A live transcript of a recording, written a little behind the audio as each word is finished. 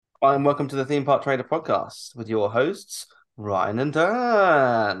Hi, and welcome to the Theme Park Trader podcast with your hosts, Ryan and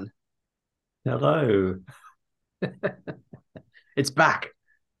Dan. Hello. It's back.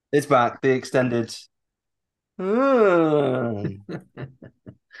 It's back, the extended. Hmm.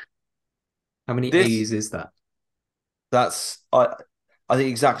 How many This A's is that? that's I think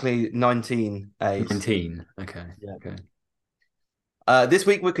exactly 19 A's. 19. Okay. Yeah. Okay. This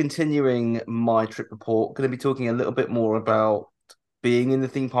week we're continuing my trip report. Going to be talking a little bit more about being in the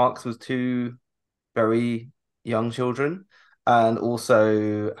theme parks with two very young children, and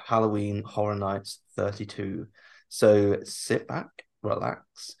also Halloween Horror Nights 32. So sit back,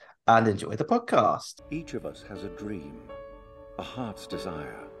 relax, and enjoy the podcast. Each of us has a dream, a heart's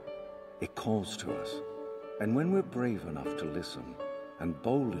desire. It calls to us. And when we're brave enough to listen and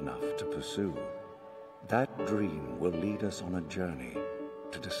bold enough to pursue, that dream will lead us on a journey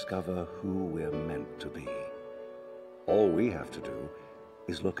to discover who we're meant to be. All we have to do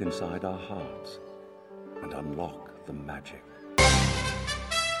is look inside our hearts and unlock the magic.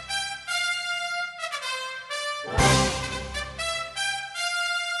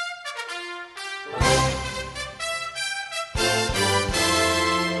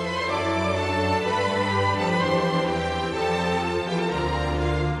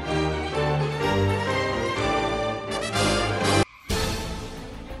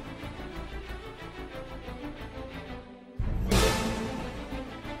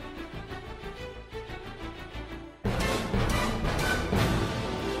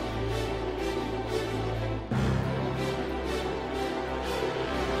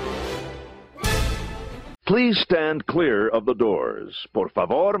 Please stand clear of the doors. Por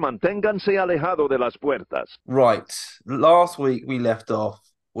favor, manténganse alejado de las puertas. Right. Last week we left off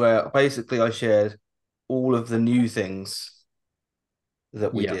where basically I shared all of the new things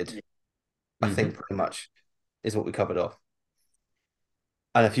that we Yeah. did. I think pretty much is what we covered off.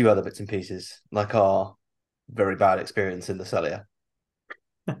 And a few other bits and pieces, like our very bad experience in the cellar.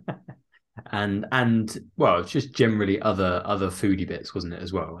 And well, it's just generally other foodie bits, wasn't it,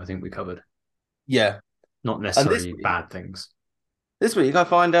 as well? I think we covered. Yeah. Not And necessarily bad things. this week I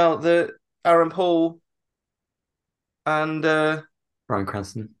find out that Aaron Paul and Bryan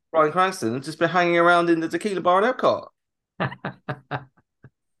Cranston. Bryan Cranston have just been hanging around in the tequila bar at Epcot.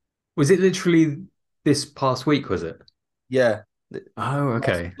 Was it literally this past week, was it? Yeah. Oh,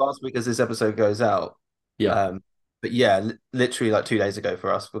 okay. Last week as this episode goes out. Yeah. But yeah, literally like 2 days ago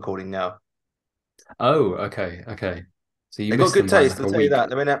for us recording now. Oh, okay. Okay. So you They got missed good them by taste, like I'll a tell you week. that.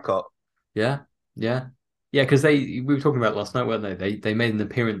 They're in Epcot. Yeah. Yeah. Yeah, because we were talking about last night, weren't they? They made an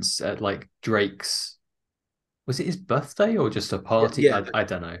appearance at like Drake's. Was it his birthday or just a party? Yeah. I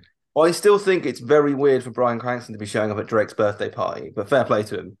don't know. I still think it's very weird for Bryan Cranston to be showing up at Drake's birthday party, but fair play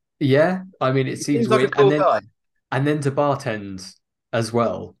to him. Yeah, I mean it He seems seems like a weird, cool guy. and then to bartend as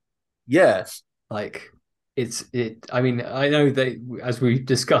well. Yeah. Like it. I mean, I know they, as we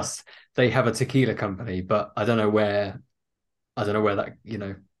discussed, they have a tequila company, but I don't know where. I don't know where that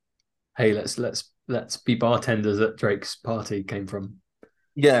Hey, let's be bartenders at Drake's party came from.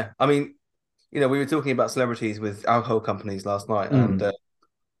 Yeah. I mean, we were talking about celebrities with alcohol companies last night, and Mm.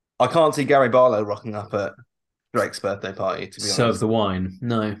 I can't see Gary Barlow rocking up at Drake's birthday party, to be Serve honest. the wine.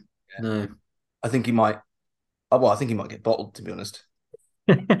 No, Yeah. no. I think he might. Oh, well, I think he might get bottled, to be honest.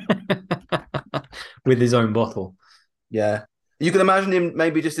 With his own bottle. Yeah. You can imagine him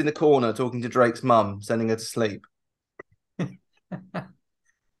maybe just in the corner talking to Drake's mum, sending her to sleep.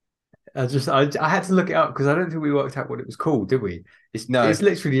 I had to look it up because I don't think we worked out what it was called, did we? No, It's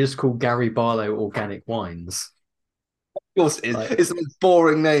literally just called Gary Barlow Organic Wines. of course it is. Like, It's the most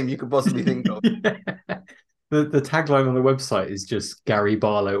boring name you could possibly think of. the tagline on the website is just Gary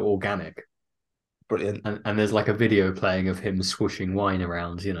Barlow Organic. Brilliant. And there's like a video playing of him swooshing wine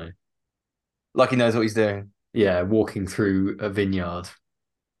around, Like he knows what he's doing. Yeah, walking through a vineyard.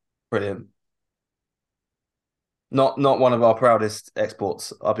 Brilliant. Not one of our proudest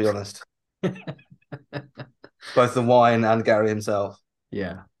exports, I'll be honest. Both the wine and Gary himself.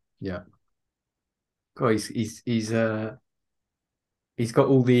 Yeah, yeah. God, he's got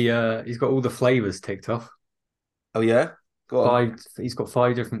all the flavors ticked off. Oh yeah? Go on. He's got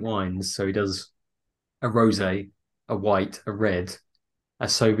 5 different wines. So he does a rosé, a white, a red, a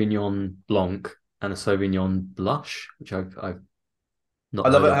Sauvignon Blanc, and a Sauvignon Blush, which I've not I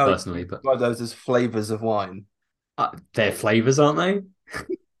love heard it of how personally, you but describe those as flavors of wine. they're flavors, aren't they?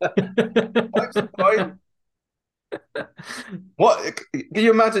 Types of wine. What can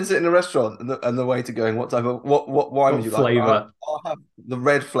you imagine sitting in a restaurant and the waiter going, what type of what wine would What you like? flavor? I'll have the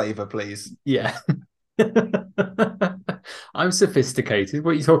red flavor, please. Yeah. I'm sophisticated.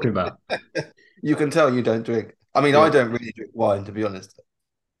 What are you talking about? You can tell you don't drink. I mean, I Yeah. don't really drink wine, to be honest.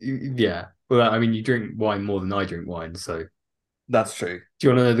 Yeah. Well, I mean, you drink wine more than I drink wine, so That's true. do you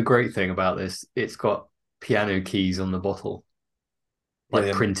want to know the great thing about this? It's got piano keys on the bottle,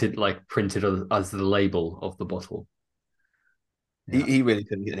 Brilliant. like printed as the label of the bottle. Yeah. He really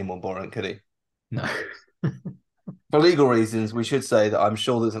couldn't get any more boring, could he? No. For legal reasons, we should say that I'm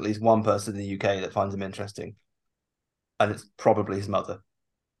sure there's at least one person in the UK that finds him interesting, and it's probably his mother.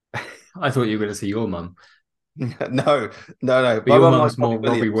 I thought you were going to say your mum. No, no. But My your mum mum's likes more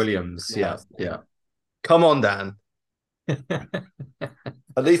Robbie Williams. Williams. Yeah, yeah. Come on, Dan.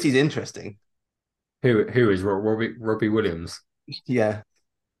 At least he's interesting. Who is Robbie Williams? Yeah.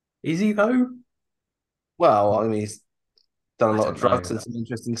 Is he though? Well, I mean, he's done a I lot don't of drugs know. and some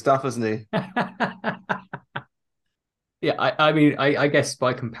interesting stuff, hasn't he? Yeah, I mean, I guess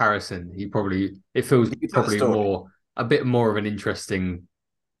by comparison, it feels He could tell a probably story. a bit more of an interesting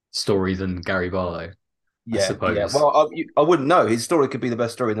story than Gary Barlow, I Yeah, yeah. suppose. Well, I wouldn't know. His story could be the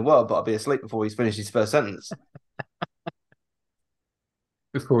best story in the world, but I'll be asleep before he's finished his first sentence.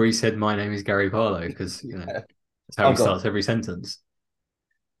 Before he said, "My name is Gary Barlow," because Yeah. that's how I'm he gone. starts every sentence.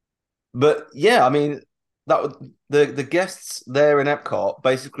 But yeah, I mean, the guests there in Epcot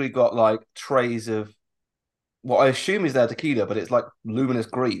basically got like trays of what I assume is their tequila, but it's like luminous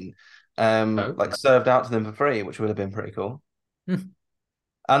green, Oh, like served out to them for free, which would have been pretty cool. Hmm.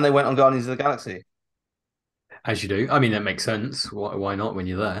 And they went on Guardians of the Galaxy. As you do. I mean, that makes sense. Why not when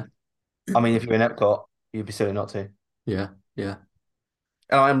you're there? I mean, if you're in Epcot, you'd be silly not to. Yeah, yeah.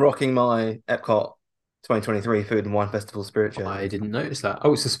 And I'm rocking my Epcot 2023 Food and Wine Festival Spirit I jersey. didn't notice that.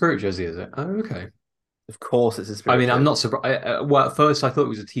 Oh, it's a Spirit jersey, is it? Oh, okay. Of course, it's a I Spirit mean, I'm jersey. not surprised. Well, at first I thought it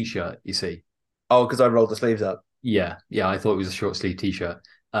was a t-shirt. You see. Oh, because I rolled the sleeves up. Yeah, yeah. I thought it was a short sleeve t-shirt.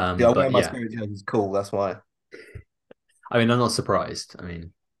 Yeah, I wear But my yeah. Spirit jersey. It's cool. That's why. I mean, I'm not surprised. I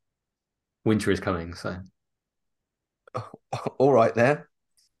mean, winter is coming, so. All right, there.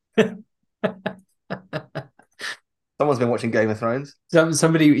 Someone's been watching Game of Thrones.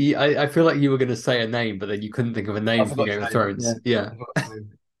 Somebody, I feel like you were going to say a name, but then you couldn't think of a I name from forgot Game his of name. Yeah, Thrones. Yeah, I forgot his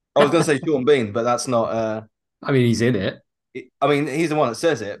name. I was going to say Sean Bean, but that's not. I mean, he's in it. I mean, he's the one that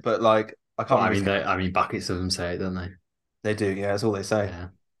says it, but like, I Well, can't remember his character. I mean, buckets of them say it, don't they? They do, yeah. That's all they say. Yeah,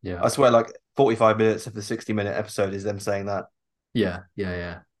 yeah, I swear, like 45 minutes of the 60-minute episode is them saying that. yeah, yeah,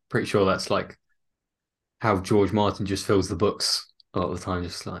 yeah. Pretty sure that's like how George Martin just fills the books a lot of the time.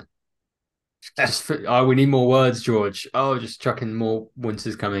 Just like, oh, we need more words, George. Oh, just chucking more.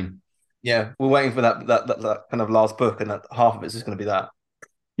 Winter's coming. Yeah, we're waiting for that kind of last book, and that half of it's just going to be that.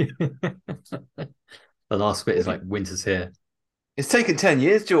 The last bit is like winter's here. It's taken 10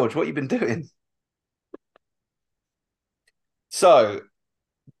 years, George. What you been doing? So,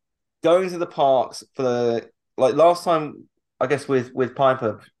 going to the parks for like last time, I guess with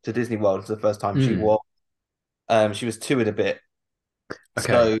Piper to Disney World for the first time Mm, she was two and a bit. okay.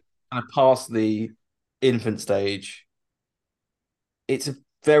 So kind of past the infant stage. It's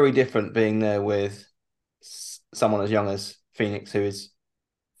very different being there with someone as young as Phoenix, who is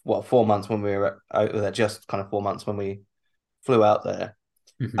what 4 months when we were out there, just kind of 4 months when we flew out there.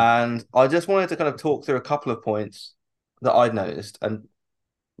 Mhm. And I just wanted to kind of talk through a couple of points that I'd noticed, and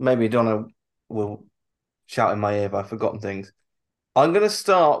maybe Donna will shout in my ear if I've forgotten things. I'm going to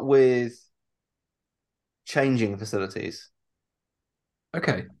start with changing facilities.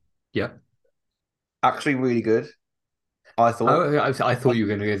 Okay. Yeah. Actually, really good. I thought. Oh, I thought you were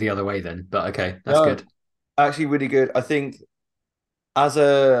going to go the other way then, but okay, that's No, good. actually, really good. I think as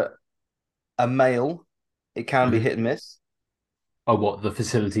a male, it can be Mhm. hit and miss. Oh, what the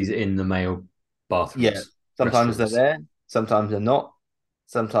facilities in the male Yeah, bathrooms, sometimes they're restrooms? there, sometimes they're not.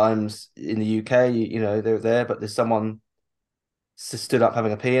 Sometimes in the UK, they're there, but there's someone stood up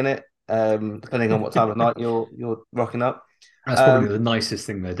having a pee in it. Depending on what time of night you're rocking up. That's probably Um, the nicest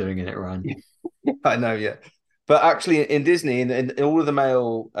thing they're doing in it, Ryan. I know, yeah. But actually, in Disney, in all of the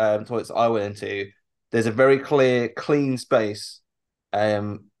male toilets I went into, there's a very clear, clean space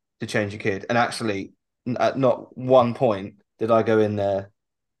to change your kid. And actually, at not one point did I go in there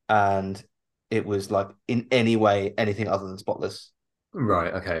and it was like in any way anything other than spotless.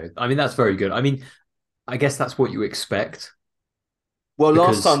 Right. Okay. I mean, that's very good. I mean, I guess that's what you expect Well,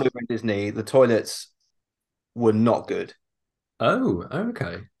 last time because. we were in Disney, the toilets were not good. Oh,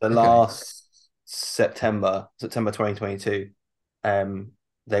 okay. The Okay. last September 2022,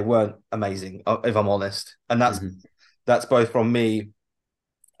 they weren't amazing, if I'm honest. And Mhm. that's both from me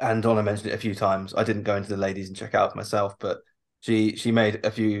and Donna mentioned it a few times. I didn't go into the ladies and check out for myself, but she made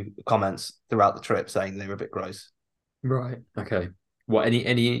a few comments throughout the trip saying they were a bit gross. Right. Okay. What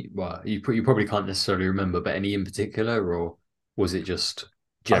well, you probably can't necessarily remember, but any in particular, or was it just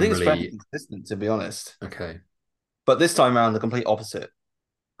I think it's fairly generally consistent, to be honest. okay? But this time around, the complete opposite.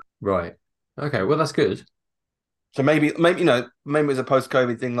 Right. Okay. Well, that's good. So maybe maybe it was a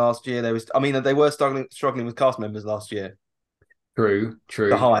post-COVID thing last year. I mean, they were struggling with cast members last year True. to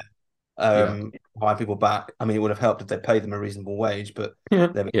True. hire Yeah. hire people back. I mean, it would have helped if they paid them a reasonable wage, but Yeah.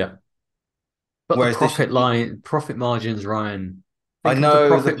 they Yeah. But the whereas this profit margins, Ryan. I Think of the know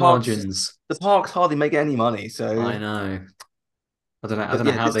profit margins. the parks hardly make any money, so I know. I don't know. I but don't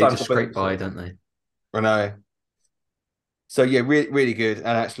know yeah, how this they time just for Billy scrape was by, all don't they? right. I know. So yeah, really good. And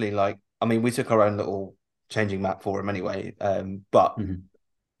actually, like, I mean, we took our own little changing map for him anyway. But Mhm.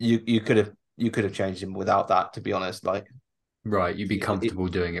 you could have changed him without that, to be honest. Like, Right. You'd be it, comfortable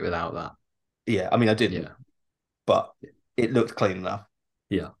doing it without that. yeah, I mean, I didn't, Yeah. but it looked clean enough.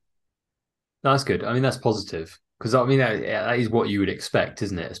 Yeah. No, that's good. I mean, that's positive because I mean that is what you would expect,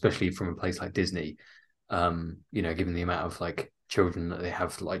 isn't it? Especially from a place like Disney. Given the amount of like children that they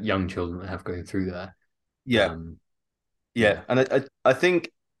have, like young children that have going through there. Yeah, Um, yeah. yeah. And I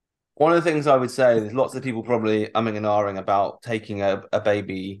think one of the things I would say, there's lots of people probably umming and ahhing about taking a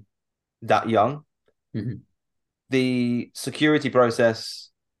baby that young. Mhm. The security process,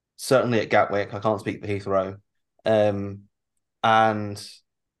 certainly at Gatwick, I can't speak for Heathrow, and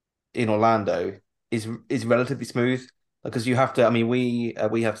in Orlando is relatively smooth because you have to. I mean, we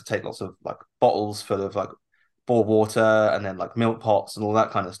have to take lots of like bottles full of like bore water and then like milk pots and all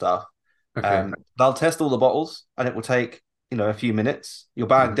that kind of stuff. Okay. They'll test all the bottles and it will take a few minutes. Your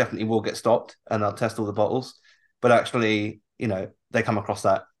bag Mhm. definitely will get stopped and they'll test all the bottles, but actually, they come across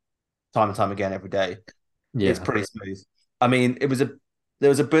that time and time again every day. It's Yeah. pretty smooth. I mean, there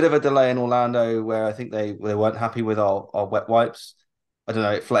was a bit of a delay in Orlando where I think they weren't happy with our wet wipes. I don't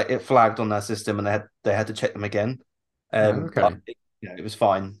know. It flagged on their system, and they had to check them again. Oh, But okay. it was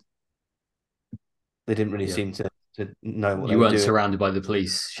fine. They didn't really Yeah. seem to know what they You were weren't doing. surrounded by the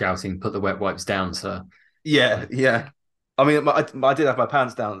police shouting, "Put the wet wipes down, sir." Yeah, yeah. I mean, I did have my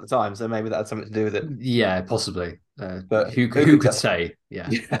pants down at the time, so maybe that had something to do with it. Yeah, possibly. But who Who could could tell? say? Yeah.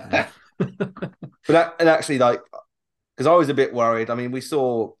 Yeah. And actually, like, because I was a bit worried. I mean, we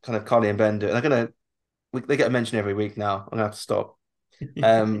saw kind of Carly and Ben do it. They get a mention every week now. I'm gonna have to stop.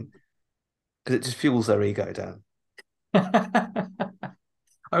 Because it just fuels their ego down.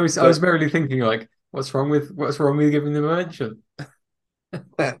 I was But merely thinking like, what's wrong with giving them a mention?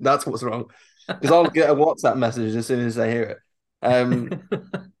 that's what's wrong. Because I'll get a WhatsApp message as soon as they hear it.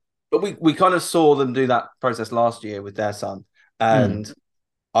 But we kind of saw them do that process last year with their son, Hmm. and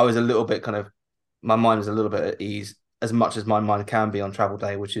I was a little bit my mind was a little bit at ease, as much as my mind can be on travel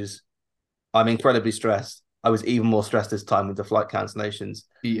day, which is I'm incredibly stressed. I was even more stressed this time with the flight cancellations.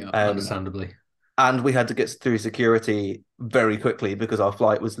 Yeah, Um, understandably. and we had to get through security very quickly because our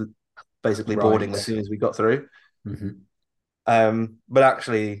flight was basically boarding as Right. soon as we got through. Hmm. But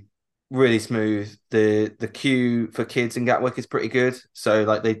actually, really smooth. The queue for kids in Gatwick is pretty good. So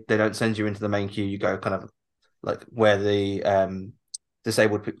like they don't send you into the main queue. You go kind of like where the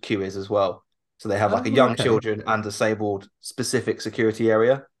disabled queue is as well. So they have like a Oh, young okay. children and disabled specific security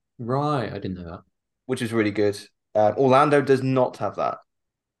area, Right. I didn't know which is really good. Orlando does not have that.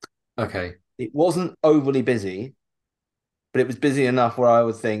 that. Okay. It wasn't overly busy, but it was busy enough where I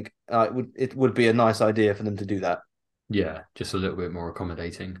would think it would be a nice idea for them to do that, Yeah, just a little bit more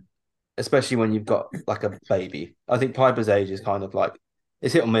accommodating. especially when you've got like a baby. I think Piper's age is kind of like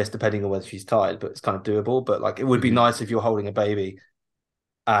it's hit or miss depending on whether she's tired, but it's kind of doable. But like it would be Hmm. nice if you're holding a baby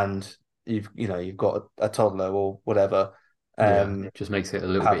and you've got a toddler or whatever. Yeah, just makes it a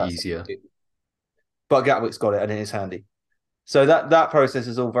little Have bit that. easier. But Gatwick's got it and it is handy. So that process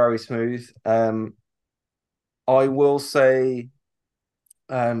is all very smooth. I will say,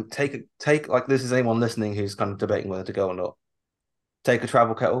 take like this is anyone listening who's kind of debating whether to go or not. Take a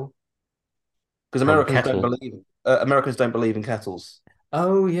travel kettle because Travel kettle. Americans don't believe in kettles.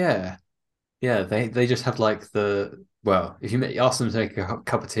 Oh yeah. Yeah, they just have like if ask them to make a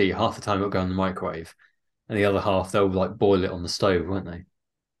cup of tea, half the time it'll go in the microwave, and the other half they'll like boil it on the stove, won't they?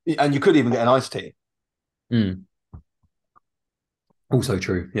 And you could even get an iced tea. Mm. Also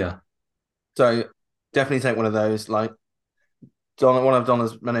true. Yeah. So definitely take one of those. Like one of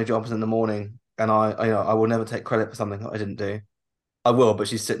Donna's many jobs in the morning, and I will never take credit for something that I didn't do. I will, but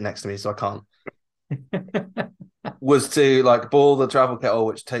she's sitting next to me, so I can't. Was to like boil the travel kettle,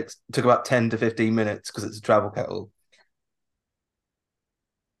 which took about 10 to 15 minutes because it's a travel kettle.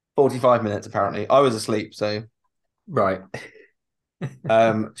 45 minutes apparently. I was asleep, so Right.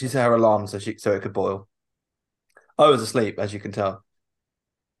 she set her alarm so it could boil. I was asleep, as you can tell.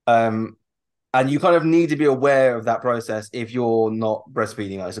 Um, and you kind of need to be aware of that process if you're not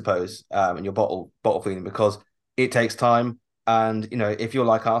breastfeeding, I suppose, and you're bottle feeding because it takes time. And if you're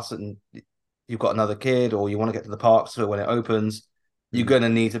like us and you've got another kid or you want to get to the parks for when it opens, you're going to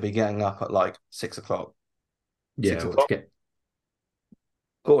need to be getting up at like 6 o'clock. Yeah, 6 well, o'clock, get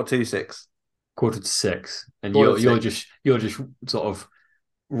quarter to 6. 5:45, and Quarter to you're 6. just sort of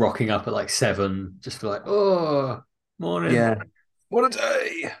rocking up at like 7, just for like, oh, morning. Yeah. What a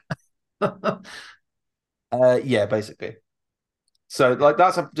day. Yeah, basically. So like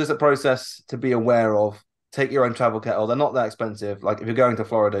that's just a process to be aware of. Take your own travel kettle. They're not that expensive. Like if you're going to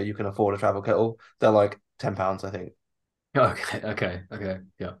Florida, you can afford a travel kettle. They're like £10, I think. Okay,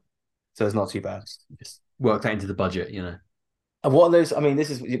 yeah. So it's not too bad. Just work that into the budget, you know. And what are those? I mean, this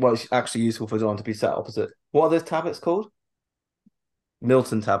is well, it's actually useful for someone to be sat opposite. What are those tablets called?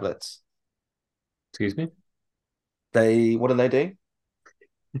 Milton tablets. Excuse me. What do they do?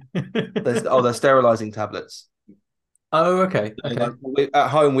 They're sterilizing tablets. Oh, okay. Like, at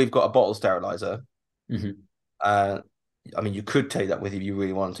home, we've got a bottle sterilizer. Mhm. I mean, you could take that with you if you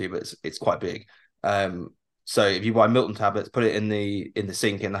really want to, but it's quite big. So if you buy Milton tablets, put it in the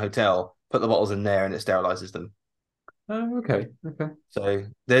sink in the hotel, put the bottles in there, and it sterilizes them. Oh, okay. So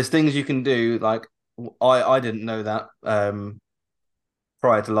there's things you can do. Like I didn't know that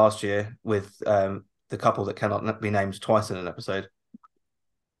prior to last year with the couple that cannot be named twice in an episode.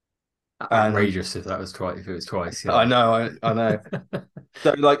 And Outrageous if it was twice. Yeah. I know.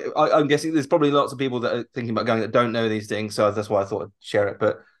 So like I'm guessing there's probably lots of people that are thinking about going that don't know these things. So that's why I thought I'd share it.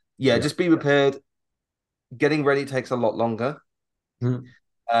 But yeah, just be prepared. Getting ready takes a lot longer. Mm.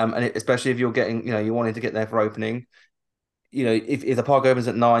 And especially if you're getting, you're wanting to get there for opening. If the park opens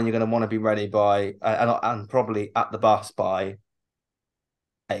at 9, you're going to want to be ready by and probably at the bus by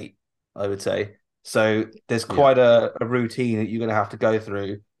 8, I would say. So there's quite a routine that you're going to have to go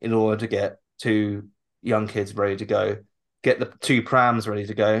through in order to get 2 young kids ready to go, get the 2 prams ready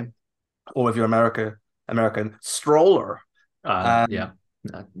to go, or if you're American stroller, Yeah,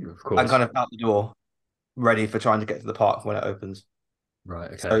 of course, and kind of out the door, ready for trying to get to the park when it opens.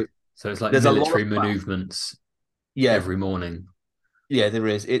 Right. Okay. So it's like there's military maneuvements. Yeah, every morning. Yeah, there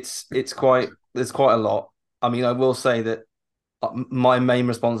is. There's quite a lot. I mean, I will say that my main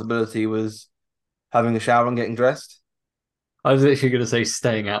responsibility was having a shower and getting dressed. I was literally going to say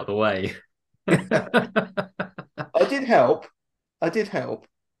staying out of the way. I did help.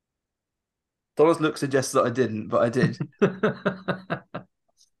 Dollars look suggests that I didn't, but I did.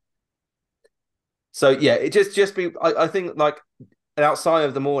 So yeah, it just be. I think like outside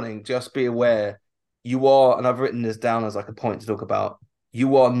of the morning, just be aware you are, and I've written this down as like a point to talk about.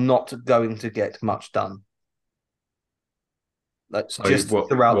 You are not going to get much done. Like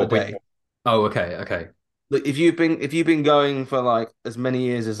throughout the day. Oh, okay. Look, if you've been going for like as many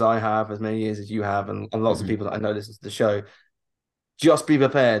years as I have, as many years as you have, and lots of people that I know listen to the show, just be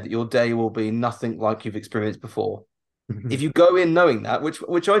prepared that your day will be nothing like you've experienced before. If you go in knowing that,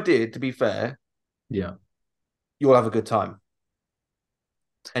 which I did, to be fair, yeah, you'll have a good time.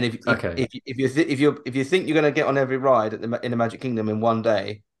 And if you think you're going to get on every ride in the Magic Kingdom in one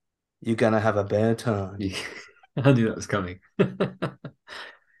day, you're going to have a bad time. I knew that was coming.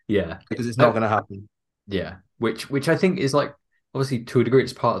 Yeah, because it's not going to happen. Yeah, which I think is like, obviously to a degree,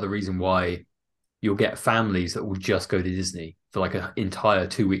 it's part of the reason why you'll get families that will just go to Disney for like an entire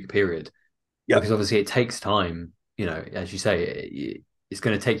 2-week period. Yeah, because obviously it takes time. As you say, it's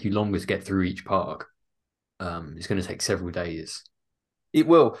going to take you longer to get through each park. It's going to take several days. It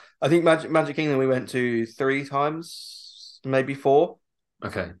will. I think Magic Kingdom we went to 3 times, maybe 4.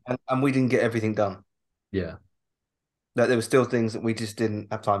 Okay. And we didn't get everything done. Yeah. That there were still things that we just didn't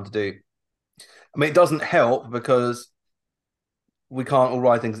have time to do. I mean, it doesn't help because we can't all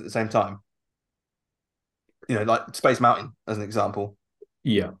ride things at the same time. Like Space Mountain, as an example.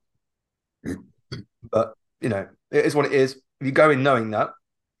 Yeah. But, it is what it is. If you go in knowing that,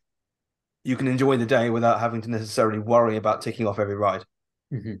 you can enjoy the day without having to necessarily worry about ticking off every ride.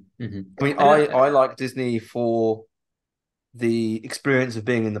 Mm-hmm. Mm-hmm. I mean, I like Disney for the experience of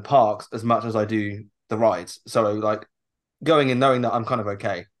being in the parks as much as I do the rides. So, like, going in knowing that I'm kind of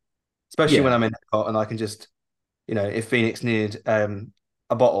okay, especially when I'm in Epcot and I can just, if Phoenix needed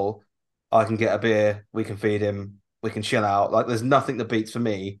a bottle, I can get a beer, we can feed him, we can chill out. Like, there's nothing that beats for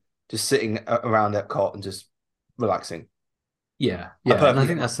me just sitting around Epcot and just relaxing. Yeah, and I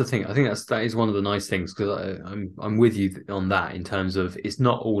think that's the thing. I think that is one of the nice things, because I'm with you on that, in terms of it's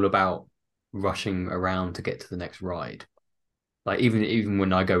not all about rushing around to get to the next ride. Like even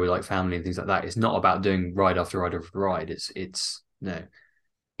when I go with like family and things like that, it's not about doing ride after ride after ride. It's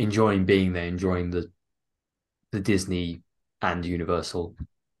enjoying being there, enjoying the Disney and Universal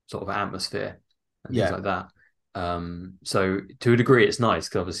sort of atmosphere and things like that. So to a degree, it's nice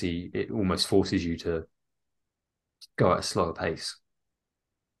because obviously it almost forces you to go at a slower pace.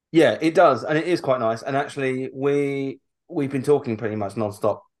 Yeah, it does, and it is quite nice. And actually, we we've been talking pretty much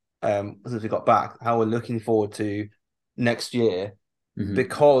nonstop since we got back, how we're looking forward to next year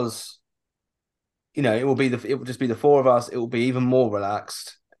because it will just be the four of us. It will be even more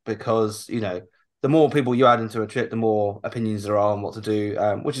relaxed because the more people you add into a trip, the more opinions there are on what to do.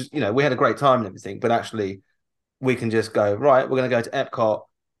 Which is we had a great time and everything, but actually we can just go right. We're going to go to Epcot.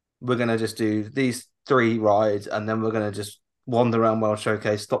 We're going to just do these 3 rides, and then we're going to just wander around World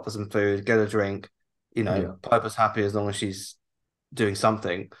Showcase, stop for some food, get a drink. Piper's happy as long as she's doing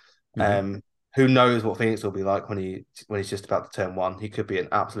something. Who knows what Phoenix will be like when he's just about to turn 1? He could be an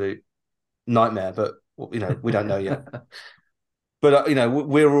absolute nightmare, but we don't know yet. But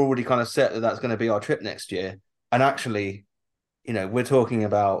we're already kind of set that that's going to be our trip next year. And actually, we're talking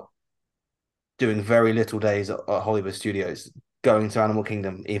about doing very little days at Hollywood Studios, going to Animal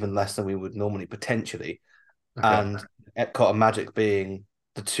Kingdom even less than we would normally potentially, and Epcot and Magic being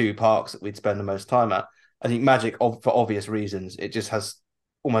the 2 parks that we'd spend the most time at. I think Magic, for obvious reasons, it just has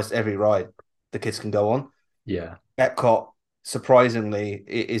almost every ride the kids can go on. Yeah. Epcot, surprisingly,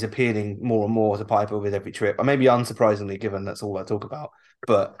 is appealing more and more to Piper with every trip. Or maybe unsurprisingly, given that's all I talk about.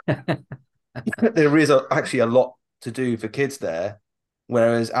 But there is actually a lot to do for kids there.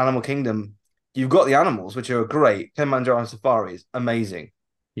 Whereas Animal Kingdom, you've got the animals, which are great. Kilimanjaro safaris, amazing.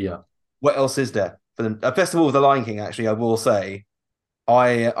 Yeah. What else is there for them? A Festival of the Lion King, actually, I will say,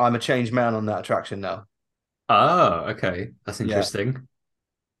 I'm a changed man on that attraction now. Oh, okay. That's interesting.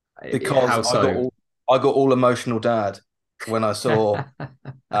 Because How so? I got all emotional dad when I saw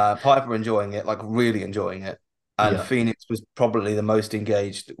Piper enjoying it, like really enjoying it. And Phoenix was probably the most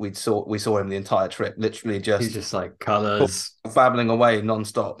engaged we saw him the entire trip. Literally He's just like colors, babbling away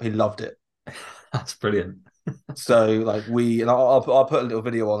nonstop. He loved it. That's brilliant. So like I'll put a little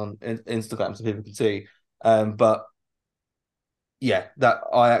video on Instagram so people can see. But yeah, that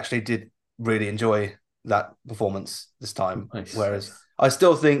I actually did really enjoy that performance this time. Nice. Whereas I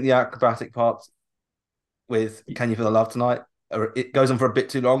still think the acrobatic parts with Can You Feel the Love Tonight, it goes on for a bit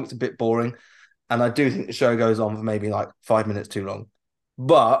too long. It's a bit boring. And I do think the show goes on for maybe like 5 minutes too long.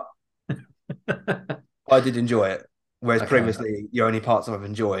 But I did enjoy it. Whereas previously, the only parts I've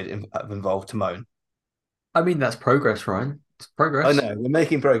enjoyed have involved Timon. I mean, that's progress, Ryan. It's progress. I know, we're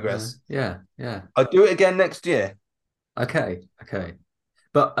making progress. Yeah. I'll do it again next year. Okay.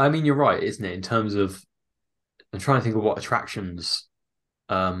 But I mean, you're right, isn't it? In terms of, I'm trying to think of what attractions,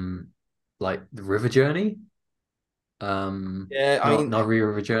 like the River Journey. Yeah, I mean, Na'vi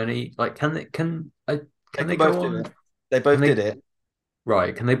River Journey. Like, can they both go do on? it. They both did it.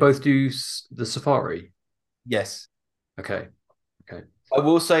 Right. Can they both do the safari? Yes. Okay. I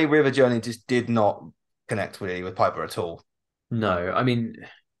will say River Journey just did not connect really with Piper at all. No, I mean,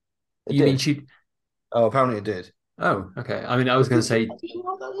 you mean she? Oh, apparently it did. Oh, okay. I mean, I was going to say. Did you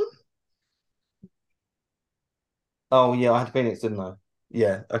like that one? Oh yeah, I had Phoenix, didn't I?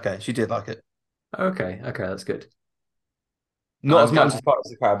 Yeah. Okay, she did like it. Okay, that's good. Not as much as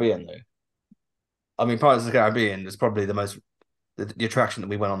Pirates of the Caribbean, though. I mean, Pirates of the Caribbean is probably the attraction that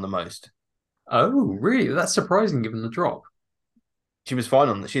we went on the most. Oh, really? That's surprising given the drop. She was fine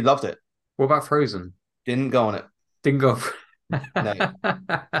on it. She loved it. What about Frozen? Didn't go on it. Didn't go. No. I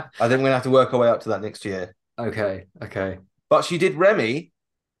think we're gonna have to work our way up to that next year. Okay. But she did Remy.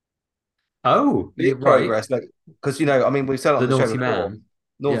 Oh, yeah, progress, right. Because I mean, we've said on the show before. Man.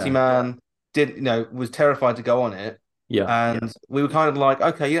 Naughty Man was terrified to go on it. Yeah. And we were kind of like,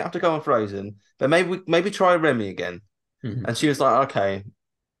 okay, you don't have to go on Frozen, but maybe try Remy again. Mm-hmm. And she was like, okay,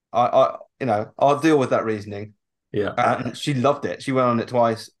 I'll deal with that reasoning. Yeah. And she loved it. She went on it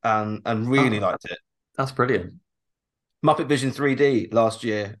twice and really liked it. That's brilliant. Muppet Vision 3D last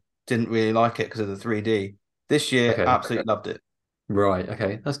year didn't really like it because of the 3D. This year, absolutely loved it. Right.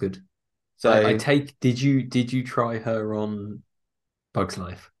 Okay, that's good. So I take. Did you try her on Bugs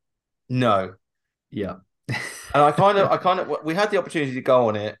Life? No. Yeah. And I kind of we had the opportunity to go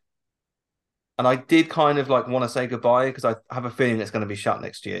on it, and I did kind of like want to say goodbye because I have a feeling it's going to be shut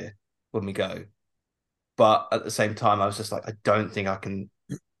next year when we go. But at the same time, I was just like, I don't think I can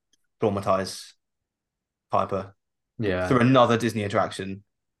traumatize Piper through another Disney attraction.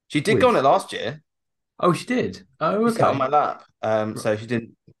 She did go on it last year. Oh, she did. Oh, okay. She sat on my lap. So she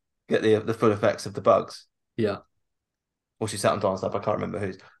didn't get the full effects of the bugs. Yeah. Or she sat on Don's lap. I can't remember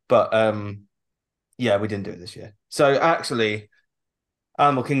whose. But yeah, we didn't do it this year. So actually,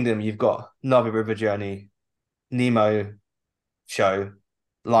 Animal Kingdom, you've got Na'vi River Journey, Nemo show,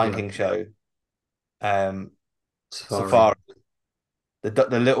 Lion King show, Safari.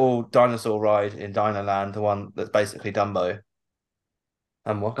 The little dinosaur ride in Dinoland, the one that's basically Dumbo.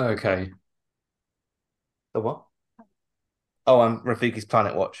 And what? Okay. The what? Oh, Rafiki's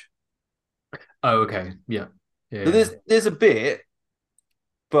Planet Watch. Oh, okay. Yeah. Yeah. There's a bit,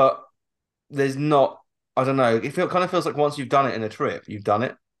 but there's not. I don't know. It kind of feels like once you've done it in a trip, you've done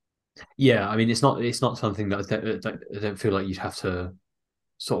it. Yeah, I mean, it's not something that I don't feel like you'd have to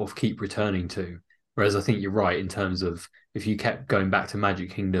sort of keep returning to. Whereas I think you're right in terms of if you kept going back to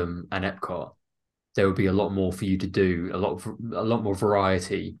Magic Kingdom and Epcot, there would be a lot more for you to do, a lot more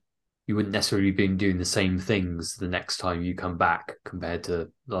variety. You wouldn't necessarily be doing the same things the next time you come back compared to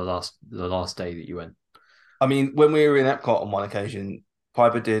the last day that you went. I mean, when we were in Epcot on one occasion,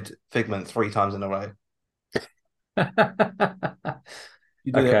 Piper did Figment 3 times in a row.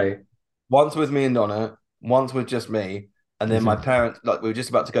 You did it Okay. once with me and Donna, once with just me, and then my parents. Like we were just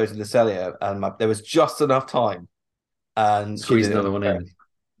about to go to the Celia, and there was just enough time, and she Squeeze did it. another one in.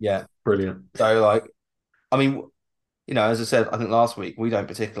 Yeah. Brilliant. So like, I mean, as I said, I think last week we don't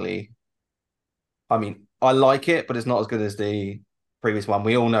particularly. I mean, I like it, but it's not as good as the previous one.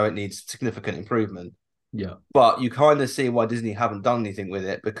 We all know it needs significant improvement, Yeah. but you kind of see why Disney haven't done anything with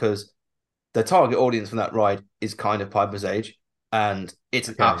it because the target audience for that ride is kind of Piper's age, and it's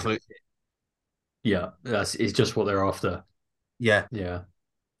an Okay. absolute Yeah. It's just what they're after. yeah. Yeah.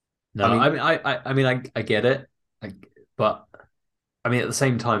 No, I get it. But I mean, at the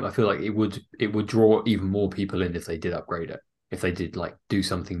same time, I feel like it would draw even more people in if they did upgrade it, if they did like do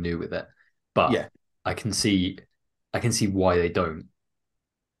something new with it. But Yeah. I can see, I can see why they don't,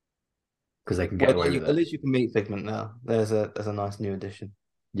 because they can get Well, away with at it. least you can meet Figment now. There's a nice new addition.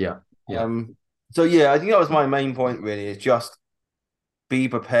 Yeah, yeah, So yeah, I think that was my main point really is just be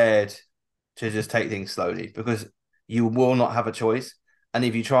prepared to just take things slowly because you will not have a choice. And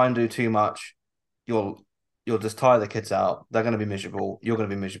if you try and do too much, you'll just tire the kids out. They're going to be miserable. You're going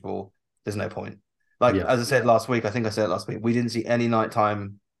to be miserable. There's no point. Like yeah. as I said last week, I think I said it last week. We didn't see any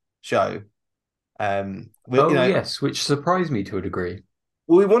nighttime show. Oh yes, which surprised me to a degree.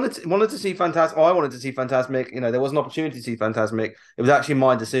 We wanted to see Fantastic. I wanted to see Fantasmic. There was an opportunity to see Fantasmic. It was actually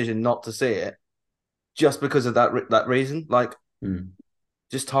my decision not to see it, just because of that reason. Like, Mm.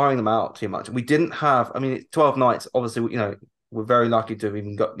 just tiring them out too much. We didn't have. I mean, it's 12 nights. Obviously, we're very lucky to have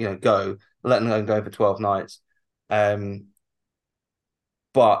even go letting them go for 12 nights.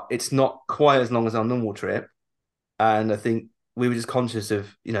 But it's not quite as long as our normal trip. And I think we were just conscious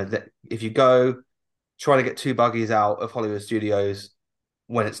of that if you go try to get 2 buggies out of Hollywood Studios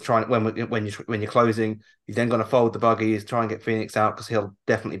when it's trying when you're closing, you're then going to fold the buggies, try and get Phoenix out because he'll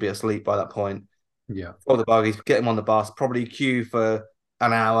definitely be asleep by that point. Yeah, Fold the buggies, get him on the bus, probably queue for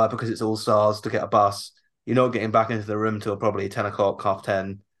an hour because it's All Stars to get a bus. You're not getting back into the room till probably 10 o'clock,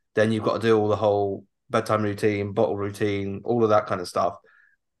 10:30. Then you've got to do all the whole bedtime routine, bottle routine, all of that kind of stuff,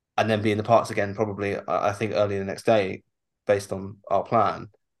 and then be in the parks again probably I think early the next day, based on our plan.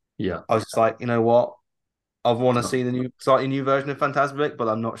 yeah. I was just like, you know what? I want to see the exciting new version of Fantasmic, but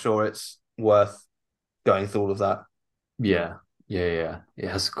I'm not sure it's worth going through all of that. Yeah, yeah, yeah. It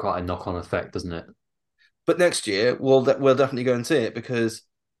has quite a knock-on effect, doesn't it? But next year we'll definitely go and see it because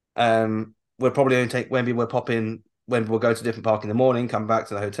we'll probably only take maybe we'll pop in when we'll go to a different park in the morning, come back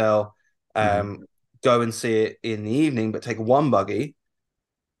to the hotel, Mhm. go and see it in the evening, but take 1 buggy.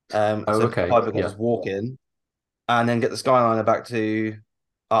 Oh, So okay. Piper can Yeah. just walk in and then get the Skyliner back to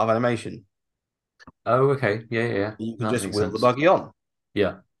Art of Animation. Oh, okay. Yeah, yeah, yeah. You can That just makes wheel the sense. buggy on.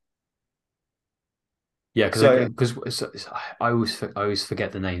 Yeah. Yeah, So because I always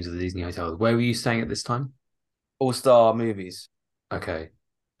forget the names of the Disney hotels. Where were you staying at this time? All Star Movies Okay,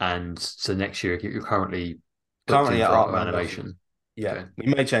 and so next year you're currently booked currently in at for Art Art of of Animation. Animation. Yeah, Okay,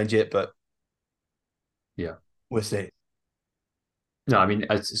 we may change it, but yeah. we'll see. No, I mean,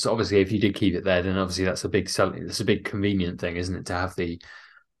 it's obviously if you did keep it there, then obviously that's a big selling. That's a big convenient thing, isn't it, to have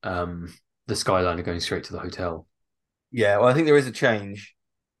um the Skyliner going straight to the hotel? Yeah, well, I think there is a change,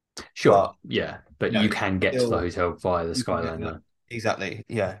 Sure, but yeah, but you can get to the still hotel via the you can get that Skyliner. exactly.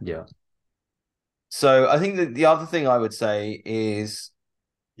 Yeah. Yeah. So I think that the other thing I would say is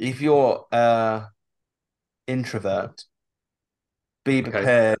if you're introvert, be Okay.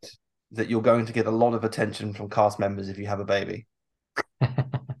 prepared that you're going to get a lot of attention from cast members if you have a baby,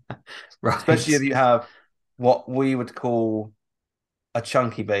 especially if Right. you have what we would call a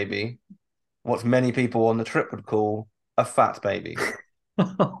chunky baby, what many people on the trip would call a fat baby.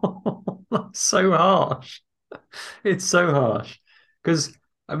 That's so harsh. It's so harsh because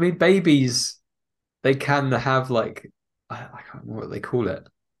I mean, babies they can have like I can't remember what they call it.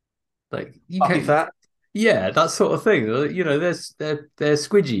 Like you Puppy can, fat? yeah, that sort of thing. They're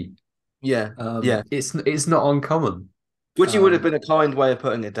squidgy. Yeah, yeah. It's not uncommon. Which would have Um, been a kind way of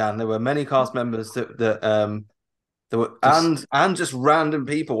putting it down. There were many cast members that there were just and just random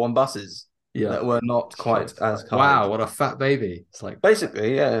people on buses yeah. that were not It's quite like, as kind. wow, what a fat baby. It's like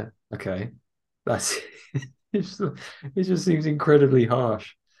Basically, yeah. okay, that's It's, it just seems incredibly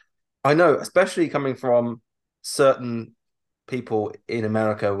harsh. I know, especially coming from certain people in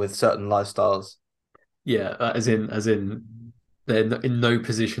America with certain lifestyles. Yeah, as in, they're in no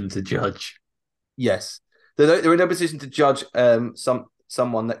position to judge. Yes, they're in no position to judge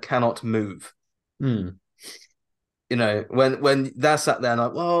someone that cannot move. Hmm. You know, when they're sat there and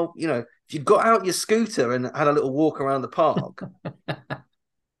like, well, you know, if you got out your scooter and had a little walk around the park,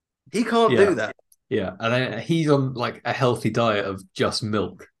 he can't Yeah, do that. yeah, and then he's on like a healthy diet of just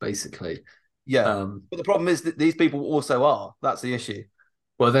milk, basically. Yeah, Um, but the problem is that these people also are. That's the issue.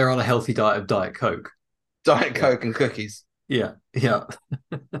 well, they're on a healthy diet of Diet Coke. Diet Yeah, Coke and cookies. yeah, yeah.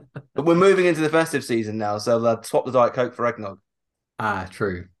 But we're moving into the festive season now, so they'll swap the Diet Coke for eggnog. Ah,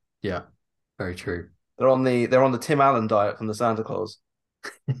 true. Yeah, very true. They're on the Tim Allen diet from the Santa Claus.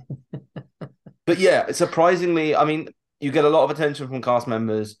 But yeah, surprisingly, I mean, you get a lot of attention from cast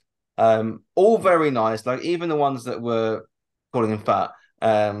members. All very nice. Like even the ones that were calling him fat,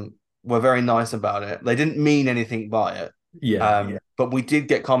 were very nice about it. They didn't mean anything by it. Yeah, But we did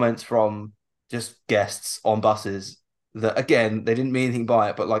get comments from just guests on buses that again, they didn't mean anything by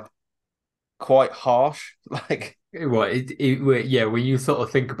it, but like quite harsh. Like well, yeah. When you sort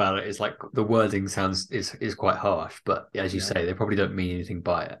of think about it, it's like the wording is quite harsh, but as you yeah. say, they probably don't mean anything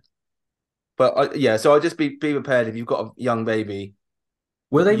by it. But yeah, so I just be prepared if you've got a young baby.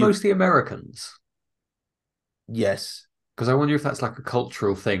 Were they You mostly Americans? yes, Because I wonder if that's like a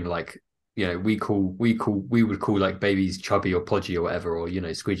cultural thing. Like, we would call like babies chubby or podgy or whatever, or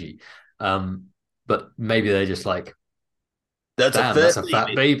squidgy. But maybe they're just like, that's a damn, fair that's a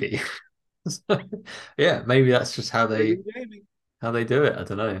fat baby. baby. Yeah, maybe that's just Baby. how they do it. I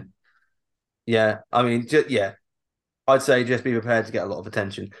don't know. Yeah, I mean, yeah, I'd say just be prepared to get a lot of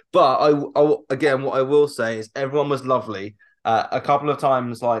attention. But again, what I will say is everyone was lovely. A couple of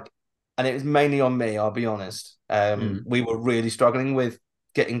times, like, and it was mainly on me. I'll be honest. Mm, We were really struggling with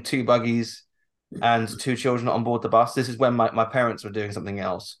getting two buggies and two children on board the bus. This is when my parents were doing something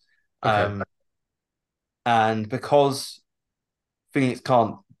else. okay. And because Phoenix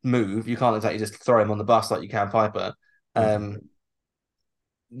can't move, you can't exactly just throw him on the bus like you can Piper. Mhm. Um,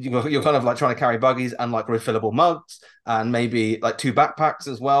 you're kind of like trying to carry buggies and like refillable mugs and maybe like two backpacks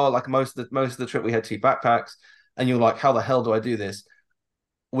as well. Like most of the trip, we had two backpacks, and you're like, how the hell do I do this?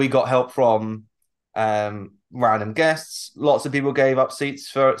 We got help from random guests. Lots of people gave up seats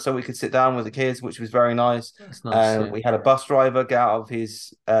so we could sit down with the kids, which was very nice. That's nice. Yeah. We had a bus driver get out of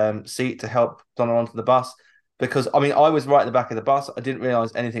his seat to help Donna onto the bus because I mean I was right at the back of the bus. I didn't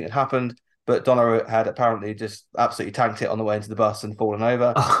realize anything had happened, but Donna had apparently just absolutely tanked it on the way into the bus and fallen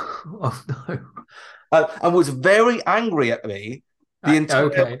over, Oh no. and was very angry at me the entire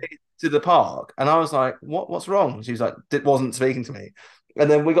Okay. way to the park. And I was like, What's wrong?" She was like, "It wasn't speaking to me." And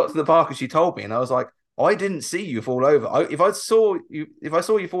then we got to the park and she told me, and I was like, "I didn't see you fall over. If I saw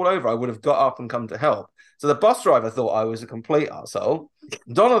you fall over, I would have got up and come to help." So the bus driver thought I was a complete arsehole.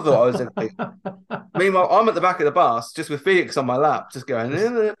 Donna thought I was a complete. Meanwhile, I'm at the back of the bus just with Felix on my lap, just going.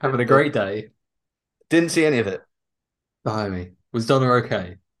 Having a great day. Didn't see any of it. Blimey. Was Donna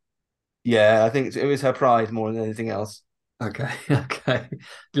okay? Yeah, I think it was her pride more than anything else. Okay. Okay.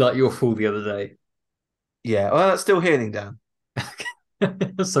 Like your fall the other day. Yeah, well, that's still healing, Dan.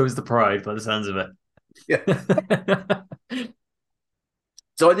 So is the pride by the sounds of Yeah. it.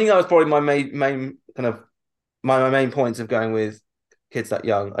 So I think that was probably my main kind of my main points of going with kids that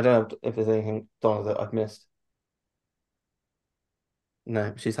young. I don't know if there's anything, Donna, that I've missed.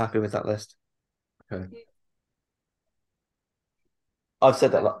 No, she's happy with that list. Okay. I've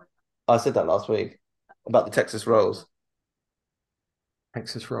said that. I said that last week about the Texas Rolls,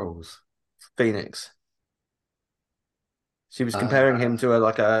 Texas rolls. Phoenix. She was Uh, comparing him to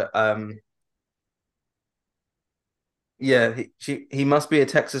yeah, he must be a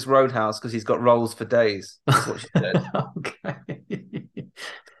Texas Roadhouse because he's got rolls for days. That's what she said. okay.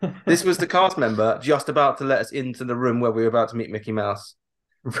 This was the cast member just about to let us into the room where we were about to meet Mickey Mouse.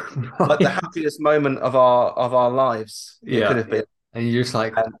 Like the Right. happiest moment of our lives it could Yeah. have been. And you're just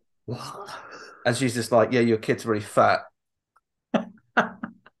like, And, what? and she's just like, "Yeah, your kid's really fat."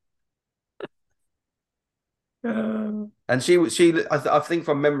 And I think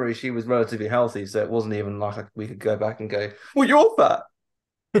from memory she was relatively healthy, so it wasn't even like we could go back and go, "Well, you're fat."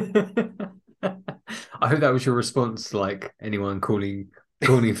 I hope that was your response to like anyone calling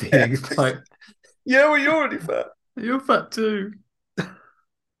Yeah, Phoenix like, yeah, well, you're already fat. you're fat too.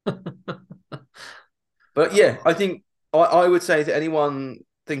 But yeah, I think I would say to anyone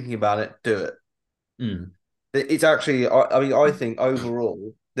thinking about it, do it. Mm, It's actually, I mean, I think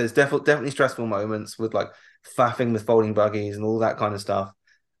overall, there's definitely stressful moments with like faffing with folding buggies and all that kind of stuff.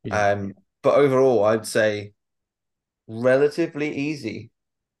 yeah. Um, but overall, I'd say relatively easy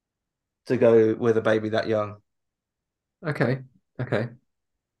to go with a baby that young. Okay. Okay.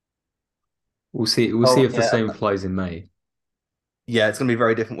 We'll see. We'll see Oh if the yeah, same applies in May. yeah, it's going to be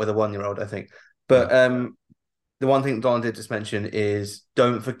very different with a 1-year-old, I think. But Yeah. the one thing Don did just mention is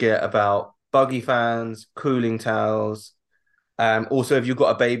don't forget about buggy fans, cooling towels. Also, if you've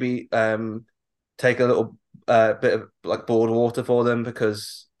got a baby, take a little bit of like boiled water for them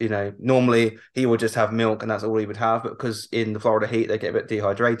because normally he would just have milk and that's all he would have, but because in the Florida heat they get a bit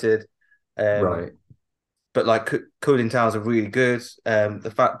dehydrated. Right. But like cooling towels are really good.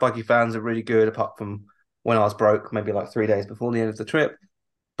 The fat buggy fans are really good, apart from when I was broke, maybe like 3 days before the end of the trip.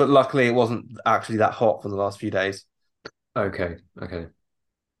 But luckily, it wasn't actually that hot for the last few days. Okay. Okay.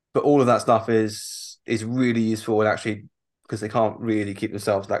 But all of that stuff is really useful, and actually, because they can't really keep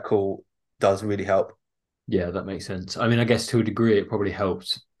themselves that cool, does really help. Yeah, that makes sense. I mean, I guess to a degree, it probably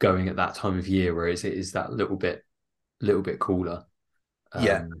helps going at that time of year, whereas it is that little bit cooler.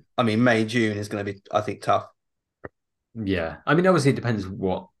 Yeah, Um, I mean, May, June is going to be, I think, tough. yeah. I mean, obviously, it depends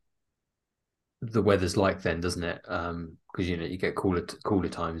what the weather's like then, doesn't it? Because you get cooler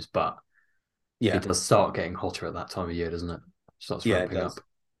times, but it Yeah, does start getting hotter at that time of year, doesn't it? Starts yeah, it ramping does. up.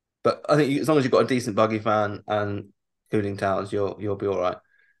 But I think as long as you've got a decent buggy fan and cooling towels, you'll be all right.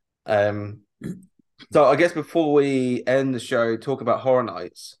 Um, so I guess before we end the show, talk about Horror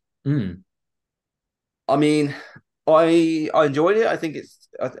Nights. Mm, I mean, I enjoyed it. I think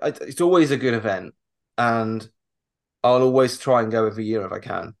it's always a good event, and I'll always try and go every year if I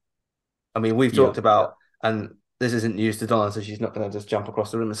can. I mean, we've yeah, talked about, and this isn't news to Donna, so she's not going to just jump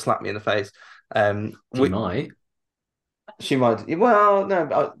across the room and slap me in the face. she might. She might. Well,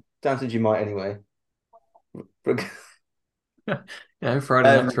 no, Dan said you might anyway. Friday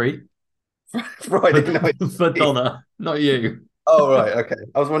night um, treat Friday night. for Donna, not you. Oh right, okay.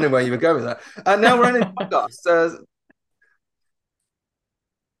 I was wondering where you would go with that. And now we're ending the podcast.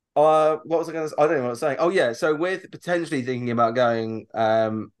 What was I going to? I don't know what I was saying. Oh yeah, so we're potentially thinking about going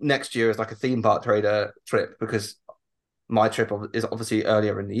next year as like a theme park trader trip because my trip is obviously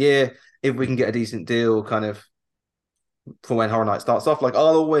earlier in the year. If we can get a decent deal, kind of for when Horror Night starts off, like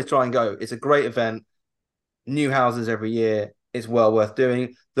I'll always try and go. It's a great event. New houses every year. It's well worth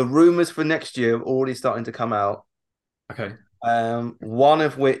doing. The rumors for next year are already starting to come out. Okay. One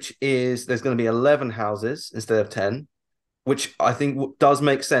of which is there's going to be 11 houses instead of 10, which I think does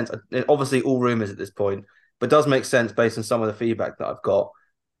make sense. Obviously, all rumors at this point, but does make sense based on some of the feedback that I've got.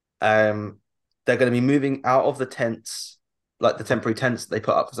 They're going to be moving out of the tents, like the temporary tents they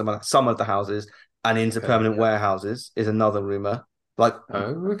put up for some of the houses, and into Okay. permanent warehouses. Is another rumor. Like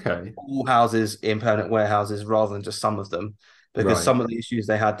Oh, okay. all houses in permanent warehouses rather than just some of them, because Right. some of the issues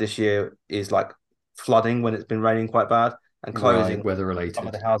they had this year is like flooding when it's been raining quite bad and Right. closing Weather some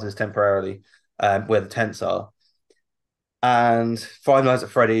of the related. houses temporarily where the tents are. And Five Nights at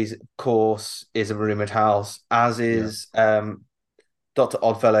Freddy's, of course, is a rumored house, as Yeah. is Dr.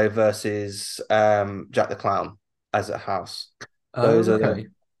 Oddfellow versus Jack the Clown as a house. Oh, Those are the okay.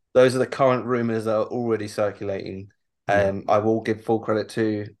 those are the current rumors that are already circulating. Yeah. I will give full credit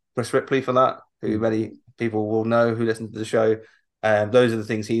to Chris Ripley for that, who Mm. many people will know who listen to the show. Those are the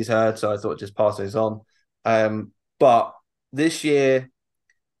things he's heard, so I thought I'd just pass those on. But this year,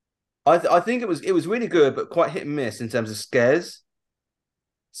 I think it was really good, but quite hit and miss in terms of scares.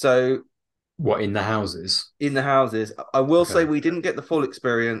 So What in the houses? in the houses, I will say Okay. we didn't get the full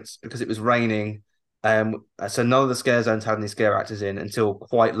experience because it was raining. So none of the scare zones had any scare actors in until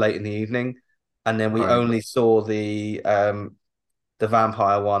quite late in the evening, and then we Right. only saw the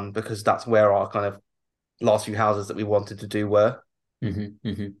vampire one because that's where our kind of last few houses that we wanted to do were.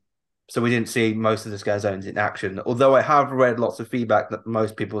 Hmm. So we didn't see most of the scare zones in action. Although I have read lots of feedback that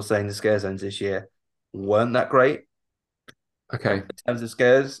most people are saying the scare zones this year weren't that great Okay. in terms of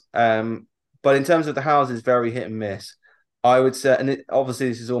scares. But in terms of the houses, very hit and miss. I would say, and obviously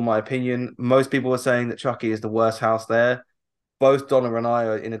this is all my opinion. Most people are saying that Chucky is the worst house there. Both Donna and I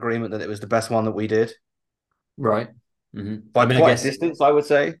are in agreement that it was the best one that we did Right. I by mean, I quite a guess. distance. I would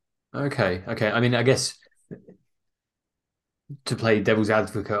say. Okay. Okay. I mean, I guess to play devil's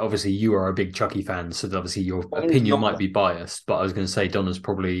advocate, obviously you are a big Chucky fan, so obviously your Donna's opinion might not. be biased. But I was going to say Donna's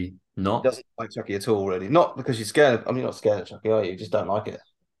probably She not. doesn't like Chucky at all, really. Not because she's scared. I mean, not scared of Chucky, are you? You just don't like it.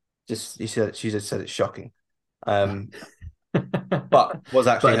 Just she just said it's shocking. Um, but was But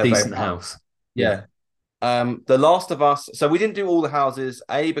actually a her decent favorite house. house. Yeah. Yeah. The Last of Us. So we didn't do all the houses.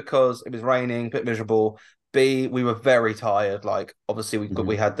 A, because it was raining, a bit miserable. B, we were very tired. Like obviously we Hmm.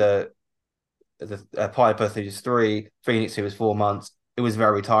 had the Piper who was 3, Phoenix who was 4 months. It was a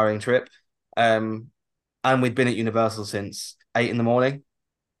very tiring trip. And we'd been at Universal since 8 in the morning.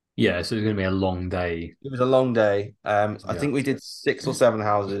 Yeah, so it's going to be a long day. It was a long day. I Yeah. think we did 6 or 7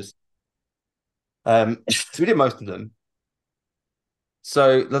 houses. So we did most of them.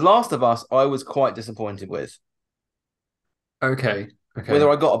 So The Last of Us, I was quite disappointed with. Okay. Whether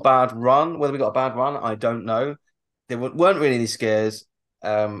Okay. I got a bad run, whether we got a bad run, I don't know. There weren't really any scares.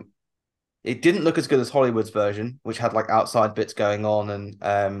 Um, it didn't look as good as Hollywood's version, which had like outside bits going on and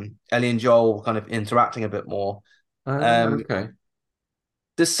Ellie and Joel kind of interacting a bit more. Um, Okay.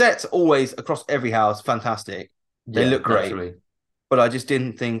 the sets always across every house, fantastic. They Yeah, look great, naturally. but I just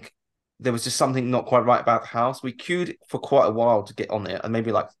didn't think there was just something not quite right about the house. We queued for quite a while to get on it, and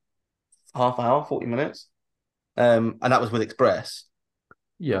maybe like half hour, 40 minutes. And that was with Express.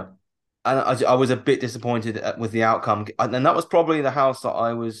 Yeah. And I was a bit disappointed with the outcome. And that was probably the house that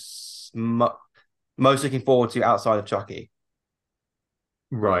I was most looking forward to outside of Chucky.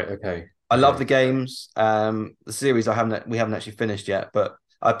 Right. Okay. I love Okay. the games. The series we haven't actually finished yet, but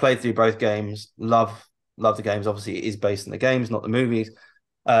I played through both games. Love the games. Obviously, it is based on the games, not the movies,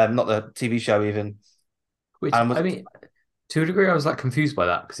 not the TV show even. Which And was I mean, to a degree, I was like confused by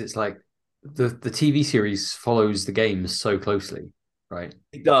that because it's like the TV series follows the games so closely, right?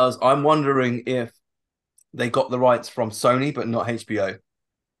 It does. I'm wondering if they got the rights from Sony, but not HBO.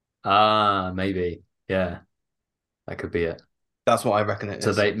 Ah, maybe. Yeah, that could be it. That's what I reckon it So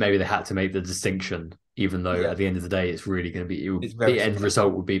is. they had to make the distinction, even though Yeah, at the end of the day, it's really going to be it's very the end similar.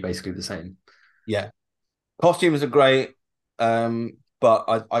 result would be basically the same. Yeah, costumes are great, but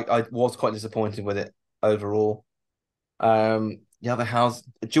I was quite disappointed with it overall. The other house,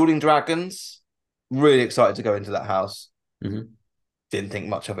 Dueling Dragons, really excited to go into that house. Hmm. Didn't think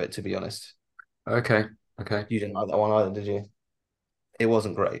much of it, to be honest. Okay. Okay. You didn't like that one either, did you? It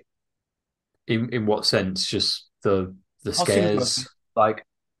wasn't great. In what sense? Just the Costumes were scares. like,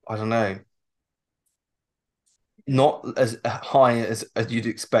 I don't know, not as high as you'd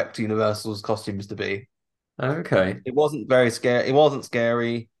expect Universal's costumes to be. Okay. It wasn't very scary. It wasn't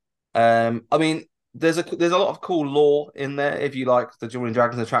scary. I mean, there's a lot of cool lore in there if you like the Dueling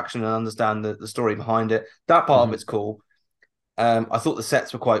Dragons attraction and understand the story behind it. That part of Hmm. it's cool. I thought the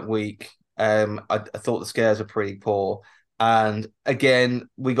sets were quite weak. I thought the scares were pretty poor. And again,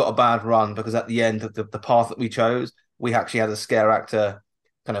 we got a bad run because at the end of the path that we chose, we actually had a scare actor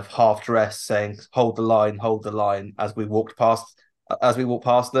kind of half dressed saying, hold the line as we walked past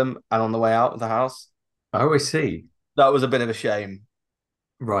them and on the way out of the house. Oh, I see. That was a bit of a shame,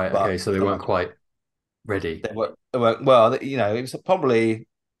 Right. but Okay. So they not weren't much. quite ready. They weren't well, it was probably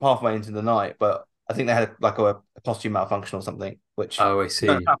halfway into the night, but I think they had like a costume malfunction or something, which Oh, I see.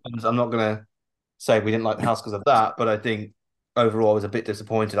 happens. I'm not gonna say we didn't like the house because of that, but I think overall I was a bit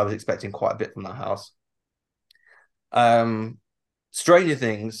disappointed. I was expecting quite a bit from that house. Um, Stranger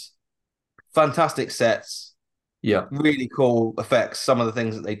Things, fantastic sets, Yeah. really cool effects. Some of the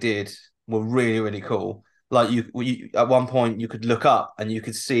things that they did were really, really cool. Like you at one point you could look up and you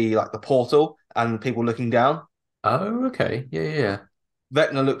could see like the portal and people looking down. Oh, okay. Yeah. Yeah. Yeah.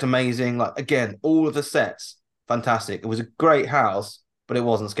 Vecna looked amazing. Like again, all of the sets, fantastic. It was a great house, but it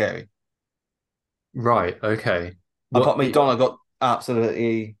wasn't scary. Right. Okay. Apart What? me, Donna got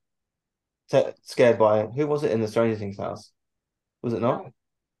absolutely scared by it. Who was it in the Stranger Things house? Was it not?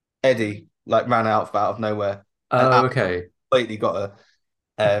 Eddie like ran out of nowhere and Oh, okay. completely got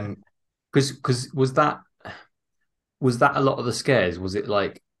her. Because was that a lot of the scares? Was it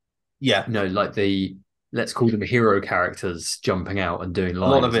like Yeah, like the let's call them hero characters jumping out and doing a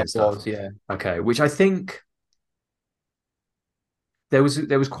lot of lines it and stuff? was. Yeah, Okay, which I think there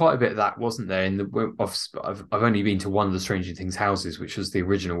was quite a bit of that, wasn't there? In the I've only been to one of the Stranger Things houses, which was the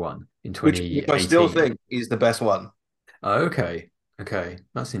original one in which I still 2018. think is the best one. Oh, okay, okay,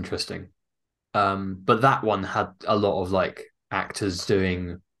 that's interesting. But that one had a lot of like actors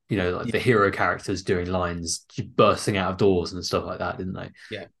doing, like Yeah, the hero characters doing lines, bursting out of doors and stuff like that, didn't they?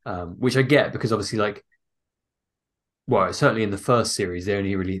 yeah, Which I get because obviously, like, well, certainly in the first series, they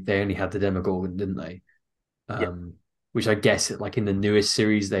only had the Demogorgon, didn't they? yeah. Which I guess like in the newest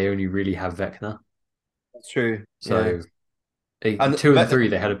series, they only really have Vecna. That's true. Yeah, So and two and Vecna, three,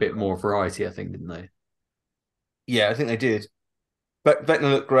 they had a bit more variety, I think, didn't they? yeah, I think they did. But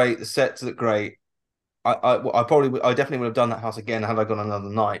Vecna looked great. The sets looked great. I definitely would have done that house again had I gone another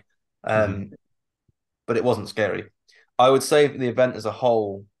night. Mm-hmm. Um, but it wasn't scary. I would say the event as a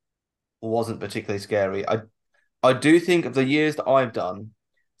whole wasn't particularly scary. I do think of the years that I've done,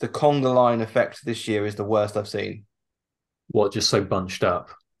 the conga line effect this year is the worst I've seen. What, just so bunched up?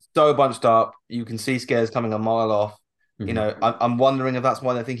 So bunched up, you can see scares coming a mile off. Mm-hmm. I'm wondering if that's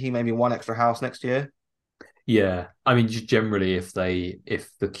why they're thinking maybe one extra house next year. Yeah, I mean, just generally, if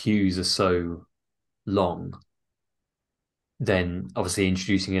the queues are so long, then obviously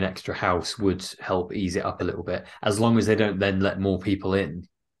introducing an extra house would help ease it up a little bit, as long as they don't then let more people in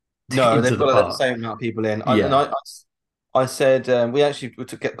No, into they've the got to let the park. same amount of people in. Yeah. I said we actually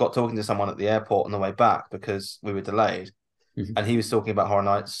got talking to someone at the airport on the way back because we were delayed, Mhm. and he was talking about Horror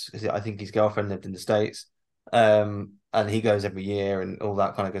Nights because I think his girlfriend lived in the States, and he goes every year and all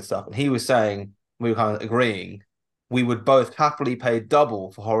that kind of good stuff. And he was saying we were kind of agreeing we would both happily pay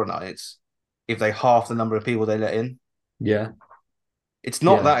double for Horror Nights if they half the number of people they let in. Yeah. It's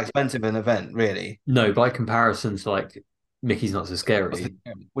not Yeah. that expensive an event, really, No, by comparison to like Mickey's Not So Scary,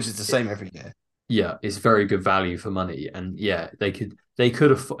 which is the it, same every year. yeah, it's very good value for money. And yeah, they could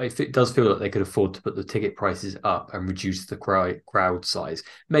if it does feel like they could afford to put the ticket prices up and reduce the crowd size.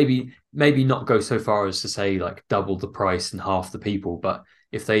 Maybe not go so far as to say like double the price and half the people, but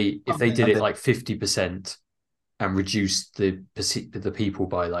if they did it like 50% and reduced the people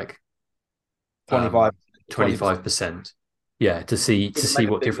by like 25, 20%. 25%, yeah, to see Make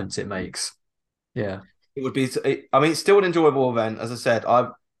a what big difference it makes. Yeah. It would be. I mean, it's still an enjoyable event. As I said,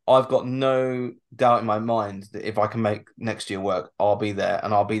 I've got no doubt in my mind that if I can make next year work, I'll be there,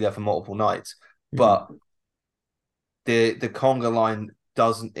 and I'll be there for multiple nights. Mhm. But the conga line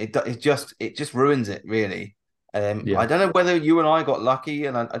doesn't. It just ruins it really. I Yeah. don't know whether you and I got lucky,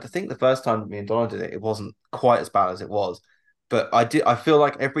 and I think the first time me and Donna did it, it wasn't quite as bad as it was. But I feel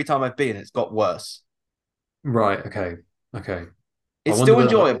like every time I've been, it's got worse. Right. Okay. Okay. I It's wonder still whether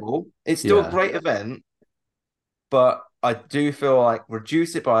that. enjoyable. It's still a Yeah. great event, but I do feel like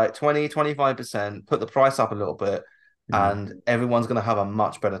reduce it by like 20-25%, put the price up a little bit, Mm. and everyone's going to have a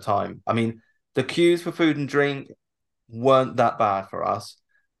much better time. I mean, the queues for food and drink weren't that bad for us.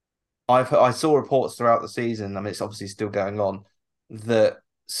 I saw reports throughout the season, I mean, it's obviously still going on, that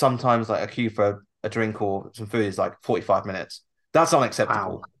sometimes like a queue for a drink or some food is like 45 minutes. That's Wow.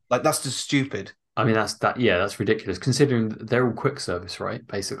 unacceptable. Like, that's just stupid. I mean, that's that. Yeah, that's ridiculous. Considering they're all quick service, right?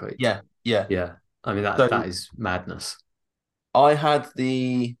 Basically. Yeah, yeah. Yeah. I mean that So that is madness. I had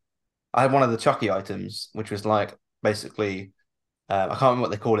I had one of the Chucky items, which was like basically I can't remember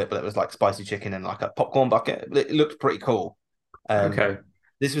what they called it, but it was like spicy chicken and like a popcorn bucket. It looked pretty cool. Um, Okay.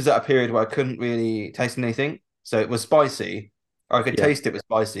 this was at a period where I couldn't really taste anything, so it was spicy. I could Yeah. taste it was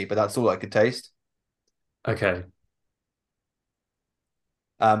spicy, but that's all I could taste. Okay.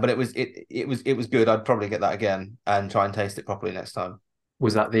 But it was good. I'd probably get that again and try and taste it properly next time.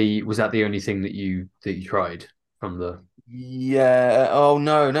 Was that the only thing that you tried from the? Yeah. Oh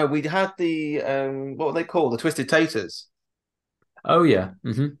no, no. We had the what were they called? The twisted taters. Oh yeah.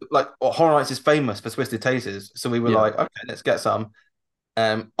 Like Horror Nights is famous for twisted taters, so we were Yeah. like, okay, let's get some.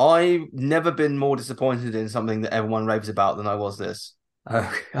 I've never been more disappointed in something that everyone raves about than I was this.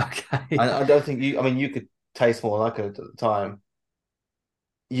 Oh, okay. And I don't think I mean, you could taste more than I could at the time.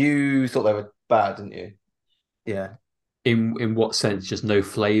 You thought they were bad, didn't you? Yeah, In what sense? Just no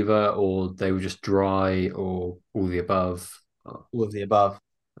flavor, or they were just dry, or all the above? Oh, all of the above.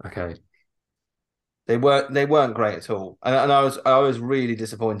 okay. They weren't great at all. And I was really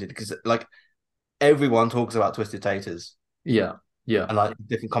disappointed because like everyone talks about twisted taters Yeah. Yeah. and like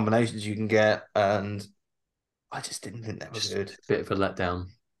different combinations you can get, and I just didn't think they were Just good. a bit of a letdown.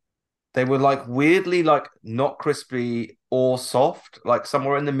 They were like weirdly like not crispy or soft, like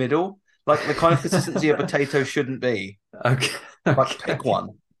somewhere in the middle, like the kind of consistency a potato shouldn't be. Okay. Like pick Okay. one.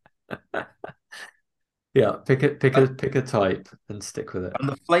 Yeah. Pick a pick Uh, a pick a type and stick with it. And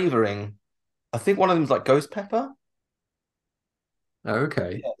the flavoring, I think one of them's like ghost pepper.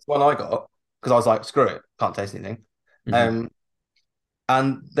 Okay. Yeah, it's one I got because I was like, screw it, can't taste anything. Mhm. Um,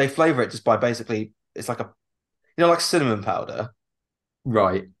 and they flavor it just by basically it's like like cinnamon powder.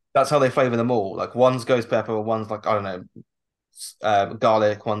 Right. That's how they flavor them all. Like one's ghost pepper, one's like I don't know,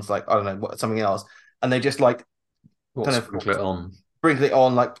 garlic, one's like I don't know something else, and they just like What kind of sprinkle it on? sprinkle it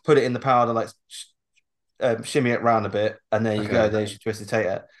on, like put it in the powder, like shimmy it around a bit, and there you go. Okay. There's your twisted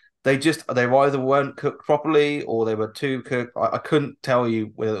tater. They either weren't cooked properly or they were too cooked. I couldn't tell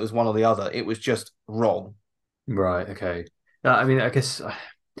you whether it was one or the other. It was just wrong. Right. Okay. I mean, I guess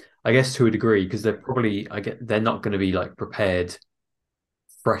to a degree because they're not going to be like prepared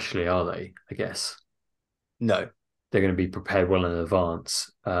freshly, are they? I guess No, they're going to be prepared well in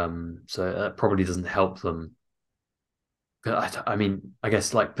advance. So that probably doesn't help them. But I mean, I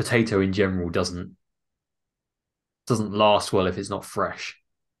guess like potato in general doesn't last well if it's not fresh.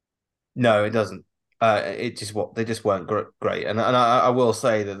 no, it doesn't. It just what they just weren't great, and I will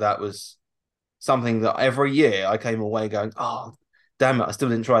say that was something that every year I came away going, oh, damn it, I still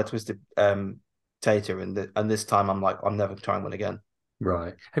didn't try a twisted tater, and this time I'm like, I'm never trying one again.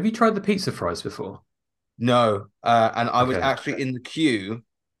 Right. Have you tried the pizza fries before? No, and I was Okay. actually in the queue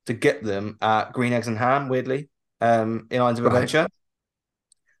to get them at Green Eggs and Ham. Weirdly, in Islands of Right. Adventure,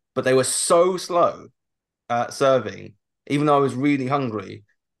 but they were so slow at serving, even though I was really hungry,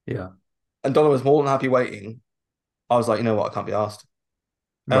 Yeah. and Donna was more than happy waiting. I was like, you know what, I can't be asked.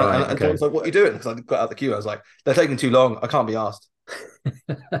 Right. And Donna Okay. was like, what are you doing? Because I got out the queue. I was like, they're taking too long. I can't be asked.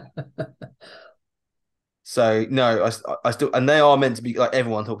 So no, I still, and they are meant to be like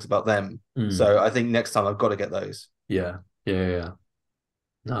everyone talks about them. Mm. So I think next time I've got to get those. Yeah. Yeah.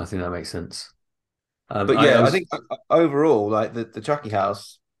 No, I think that makes sense. But I yeah, I was think overall, like the Chucky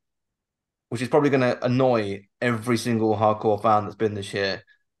House, which is probably going to annoy every single hardcore fan that's been this year,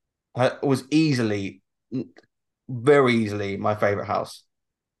 was easily, very easily my favorite house.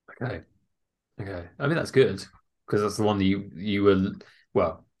 okay. Okay. I mean, that's good because that's the one that you were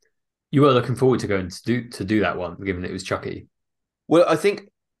well, you were looking forward to going to do that one, given it was Chucky. Well,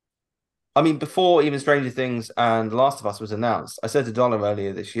 I mean, before even Stranger Things and Last of Us was announced, I said to Donna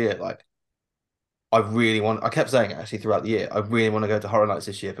earlier this year, like, I kept saying it actually throughout the year, I really want to go to Horror Nights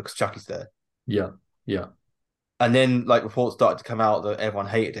this year because Chucky's there. Yeah. Yeah. And then like reports started to come out that everyone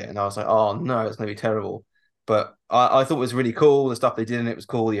hated it, and I was like, oh no, it's gonna be terrible. But I thought it was really cool. The stuff they did in it was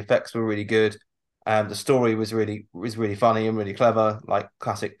cool. The effects were really good. The story was really funny and really clever, like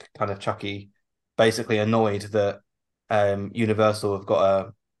classic kind of Chucky. Basically annoyed that Universal have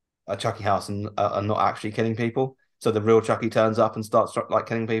got a Chucky house and are not actually killing people. So the real Chucky turns up and starts like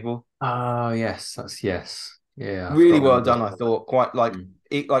killing people. Oh, yes. That's yes. Yeah. I Really forgot well about done, that. I thought. Quite like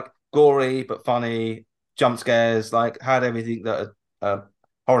Mm. like gory but funny, jump scares, like had everything that a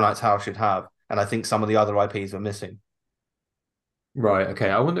Horror Nights house should have. And I think some of the other IPs were missing. Right. Okay.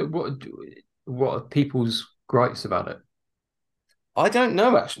 I wonder what are people's gripes about it? I don't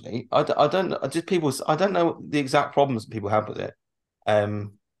know actually. I don't know. Just people. I don't know the exact problems that people have with it.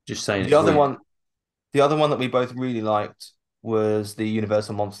 Um, Just saying the it's other weird. one, the other one that we both really liked was the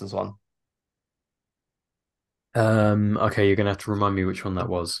Universal Monsters one. Okay, you're gonna have to remind me which one that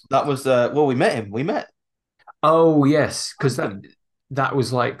was. That was well, we met him. We met Oh yes, because that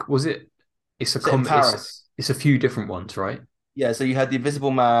was like, was it? It's a set in Paris. it's a few different ones, right? Yeah, so you had the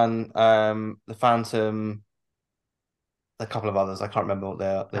Invisible Man, the Phantom, a couple of others. I can't remember what they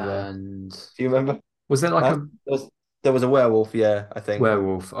were. And Do you remember? was there like Huh? a There was a werewolf, yeah, I think.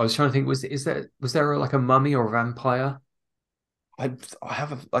 werewolf? I was trying to think, was there like a mummy or a vampire? I I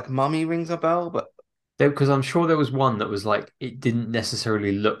have like Mummy rings a bell, but There, because I'm sure there was one that was like it didn't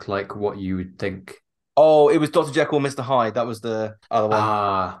necessarily look like what you would think. oh, it was Dr. Jekyll, Mr. Hyde. That was the other one.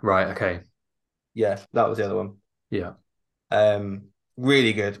 Ah, right, okay. Yeah, that was the other one. Yeah. Um,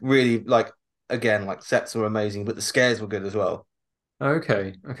 really good. Really like again, like sets were amazing, but the scares were good as well.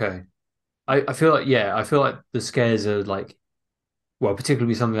 Okay, okay. I feel like yeah, I feel like the scares are like well, particularly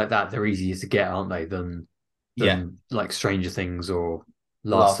with something like that, they're easier to get, aren't they, Yeah, than like Stranger Things or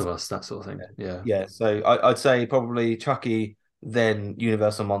The Last Last of of Us, that sort of thing. Us. Yeah. Yeah, so I'd say probably Chucky, then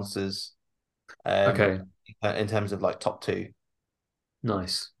Universal Monsters, um, Okay, in terms of like top two.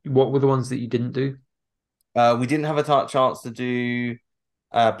 nice. What were the ones that you didn't do? We didn't have a chance to do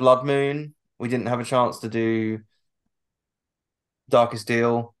Blood Moon. We didn't have a chance to do Darkest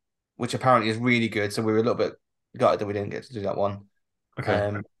Deal, which apparently is really good. So we were a little bit gutted that we didn't get to do that one.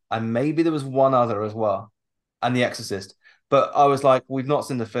 Okay. And maybe there was one other as well, and The Exorcist. But I was like, we've not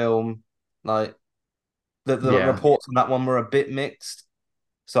seen the film. Like the Yeah. reports on that one were a bit mixed.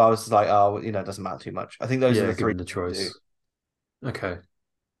 So I was just like, oh, you know, it doesn't matter too much. I think those are Yeah, the three given the we do. choice. Okay. I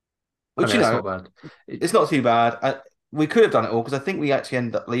Which, mean, you that's know, not bad. It, it's not too bad. We could have done it all because I think we actually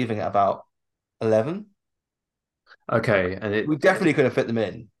ended up leaving at about 11. okay, and We definitely could have fit them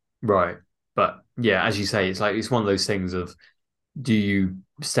in. right. But yeah, as you say, it's like it's one of those things of do you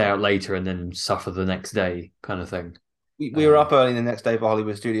stay out later and then suffer the next day kind of thing. We were up Um, early the next day for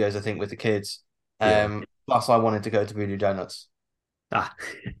Hollywood Studios, I think, with the kids. yeah. Plus, I wanted to go to Voodoo Donuts. Ah.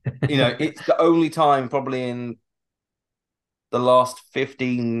 You know, it's the only time probably in the last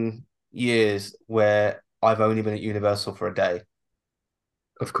 15 years where I've only been at Universal for a day.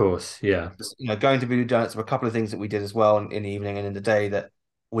 Of course, yeah. You know, going to Voodoo Donuts were a couple of things that we did as well in the evening and in the day that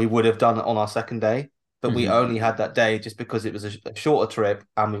we would have done on our second day, but we Mhm. only had that day just because it was a shorter trip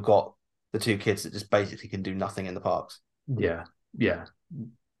and we've got the two kids that just basically can do nothing in the parks. Yeah. Yeah.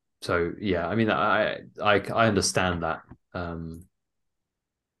 So yeah, I mean, I understand that. Um,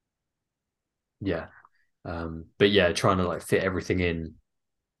 yeah. But yeah, trying to like fit everything in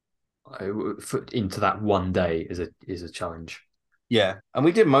into that one day is a challenge. Yeah, and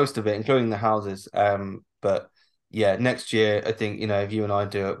we did most of it, including the houses. But yeah, next year I think, you know, if you and I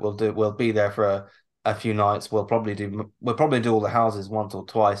do it, we'll be there for a few nights. We'll probably do all the houses once or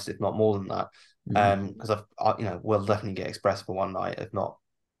twice, if not more than that. Mhm. Because you know, we'll definitely get Express for one night, if not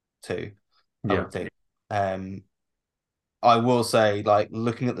two, I Yeah. would think. I will say, like,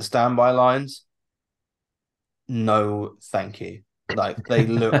 looking at the standby lines, no, thank you. Like, they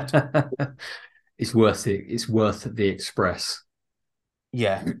looked, It's worth it. It's worth the express.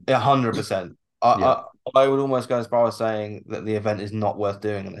 yeah, 100%. Yeah. I would almost go as far as saying that the event is not worth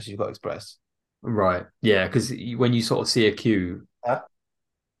doing unless you've got Express. Right. Yeah, because when you sort of see a queue.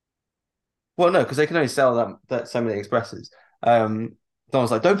 Well, no, because they can only sell that so many Expresses.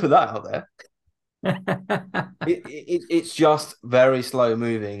 Someone's like, don't put that out there. It's just very slow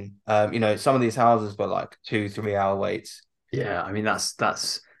moving. Some of these houses were like 2-3 hour waits. Yeah, I mean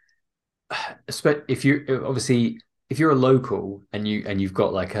that's if you obviously if you're a local and you've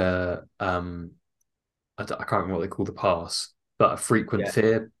got like a I can't remember what they call the pass, but a frequent Yeah.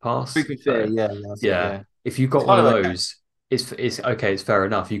 flyer pass. Frequent fear, So yeah, that's it, yeah, yeah. if you've It's got one kind of of okay. those, it's okay. It's fair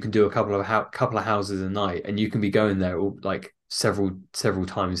enough. You can do a couple of houses a night, and you can be going there all, like several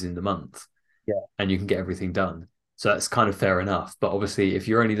times in the month, Yeah. and you can get everything done. So that's kind of fair enough. But obviously, if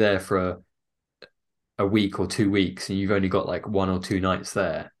you're only there for a week or 2 weeks and you've only got like 1 or 2 nights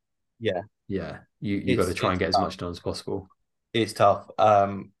there, Yeah. yeah, you got to try and It's get as tough. much done as possible. It's tough.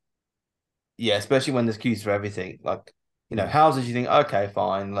 Yeah, especially when there's queues for everything. Like, Mm. houses you think, okay,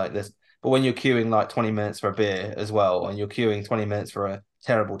 fine, like this. But when you're queuing like 20 minutes for a beer as well, and you're queuing 20 minutes for a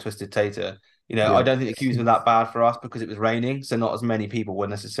terrible twisted tater, I Yeah. don't think the queues were that bad for us because it was raining. So not as many people were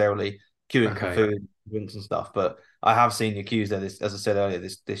necessarily queuing for Okay. food, drinks and stuff. But I have seen the queues there, as I said earlier,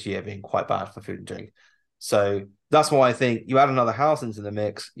 this year being quite bad for food and drink. So that's why I think you add another house into the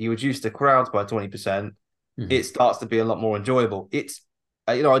mix, you reduce the crowds by 20%, Mhm. it starts to be a lot more enjoyable.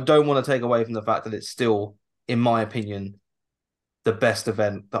 I don't want to take away from the fact that it's still, in my opinion, the best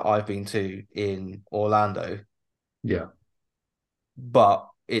event that I've been to in Orlando, Yeah. but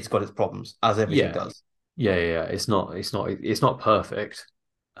it's got its problems, as everything Yeah. does. Yeah. It's not perfect.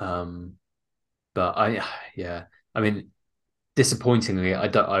 Um, but yeah. I mean, disappointingly,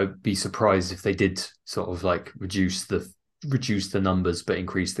 I'd be surprised if they did sort of like reduce the numbers but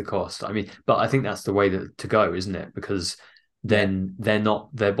increase the cost. I mean, but I think that's the way to go, isn't it? Because Yeah. then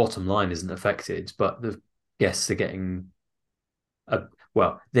their bottom line isn't affected, but the guests are getting a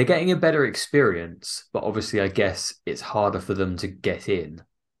they're getting a better experience, but obviously I guess it's harder for them to get in.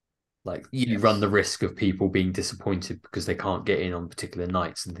 Like you run the Yes. risk of people being disappointed because they can't get in on particular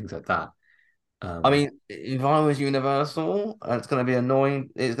nights and things like that. I Um, mean, if I was Universal, it's going to be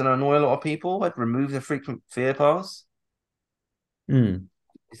annoying. It's going to annoy a lot of people. I'd remove the frequent fear pass. hmm,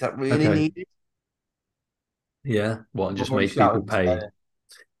 Is that really okay. needed? Yeah, what, and I've just already make people shouted pay.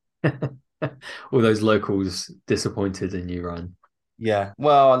 despair. All those locals disappointed in you, Ryan. Yeah.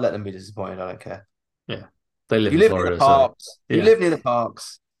 Well, I'll let them be disappointed. I don't care. Yeah, they live You in live near the Florida, so parks. You yeah, live near the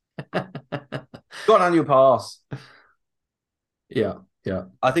parks. Got an annual pass. yeah, yeah.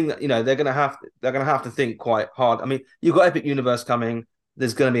 I think that they're gonna have to think quite hard. I mean, you've got Epic Universe coming.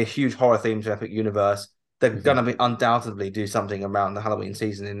 There's going to be a huge horror theme to Epic Universe. They're going Mhm. to be undoubtedly do something around the Halloween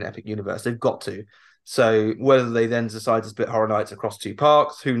season in Epic Universe. They've got to. So whether they then decide to split Horror Nights across two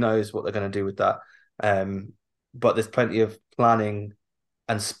parks, who knows what they're going to do with that. But there's plenty of planning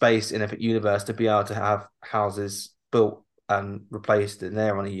and space in Epic Universe to be able to have houses built and replaced in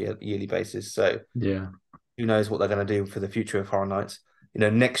there on a yearly basis. So Yeah, who knows what they're going to do for the future of Horror Nights.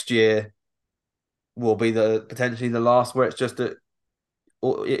 Next year will be the potentially the last where it's just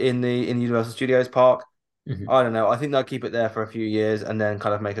in Universal Studios Park. mhm. I don't know. I think they'll keep it there for a few years and then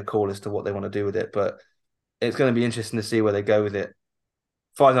kind of make a call as to what they want to do with it. But it's going to be interesting to see where they go with it.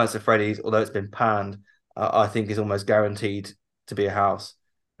 Five Nights at Freddy's, although it's been panned, I think is almost guaranteed to be a house.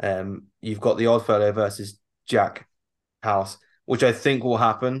 You've got the Oddfellow versus Jack house, which I think will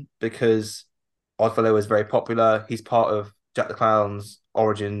happen because Oddfellow is very popular. He's part of Jack the Clown's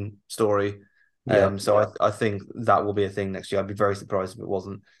origin story. Yeah, So I think that will be a thing next year. I'd be very surprised if it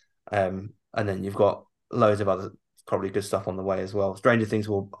wasn't. And then you've got loads of other probably good stuff on the way as well. Stranger Things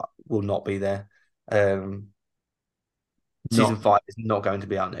will not be there. Um, season not 5 is not going to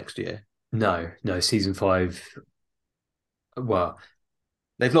be out next year. no season five. Well,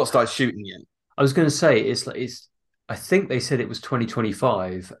 They've not started shooting yet. I was going to say it's like it's. I think they said it was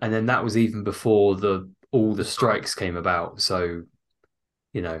 2025, and then that was even before all the strikes came about. So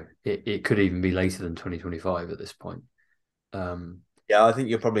it could even be later than 2025 at this point. Um, Yeah, I think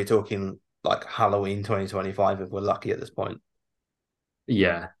you're probably talking like Halloween 2025 if we're lucky at this point.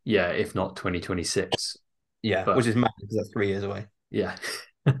 yeah, if not 2026. Yeah, which But is mad because that's 3 years away. yeah.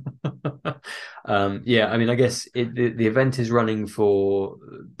 Yeah, I mean, I guess the event is running for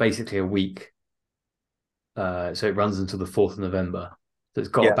basically a week. So it runs until the 4th of November. So it's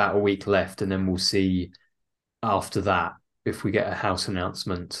got Yeah. about a week left, and then we'll see after that if we get a house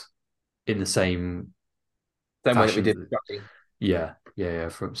announcement in the same Same way that we fashion. did Chucky. Yeah.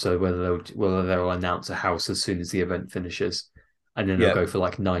 So whether they'll announce a house as soon as the event finishes, and then they'll Yeah, go for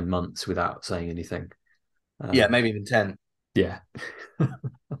like 9 months without saying anything. yeah, maybe even 10. Yeah, But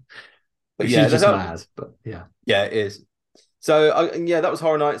which yeah, is just mad. But yeah, yeah, it is. So yeah, that was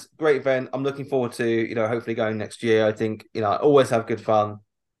Horror Nights. Great event. I'm looking forward to hopefully going next year. I think I always have good fun,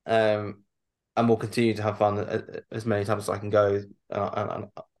 and we'll continue to have fun as many times as I can go. And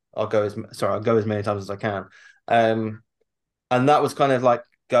I'll go I'll go as many times as I can. And that was kind of like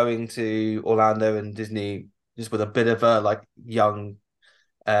going to Orlando and Disney just with a bit of a like young,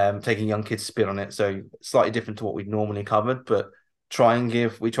 taking young kids spin on it. So slightly different to what we'd normally covered, but we try and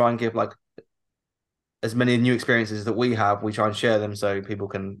give like as many new experiences that we have, we try and share them so people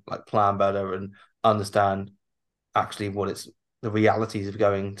can like plan better and understand actually what it's the realities of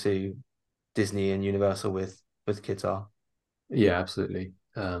going to Disney and Universal with kids are. yeah, absolutely.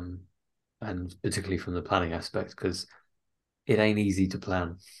 And particularly from the planning aspect, because it ain't easy to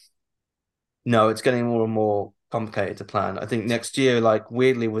plan. No, it's getting more and more complicated to plan. I think next year, like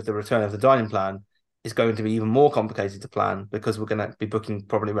weirdly, with the return of the dining plan, is going to be even more complicated to plan because we're going to be booking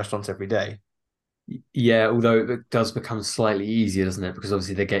probably restaurants every day. Yeah, although it does become slightly easier, doesn't it? Because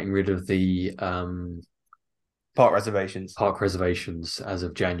obviously they're getting rid of the Park reservations. park reservations as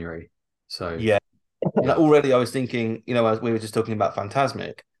of January. So Yeah. yeah, Already I was thinking, as we were just talking about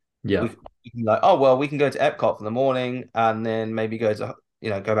Phantasmic, yeah, we can like, oh well, we can go to Epcot for the morning and then maybe go to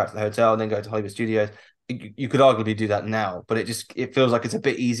go back to the hotel and then go to Hollywood Studios. You could arguably do that now, but it feels like it's a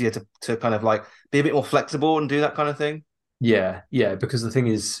bit easier to kind of like be a bit more flexible and do that kind of thing. yeah. Because the thing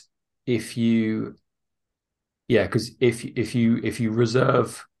is, if you because if you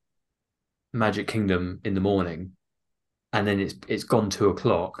reserve Magic Kingdom in the morning and then it's gone 2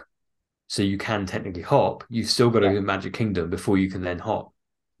 o'clock, so you can technically hop. You've still got to go to Magic Kingdom before you can then hop.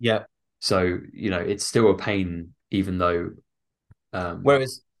 Yeah. So it's still a pain, even though.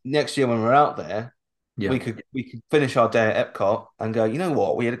 Whereas next year when we're out there, Yeah. we could finish our day at Epcot and go, you know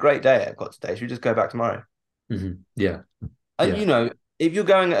what, we had a great day at Epcot today. Should we just go back tomorrow? Mm-hmm. Yeah. And Yeah. if you're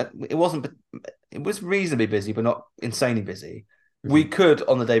going, it was reasonably busy, but not insanely busy. Mm-hmm. We could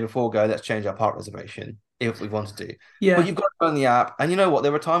on the day before go, let's change our park reservation if we wanted to. Yeah. But you've got to go on the app, and you know what?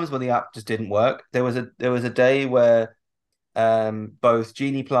 There were times when the app just didn't work. There was a day where both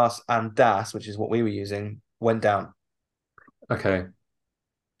Genie Plus and DAS, which is what we were using, went down. Okay.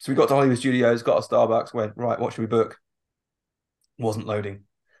 So we got to Hollywood Studios, got a Starbucks, went, right, what should we book? Wasn't loading.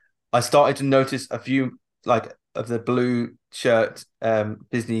 I started to notice a few like of the blue shirt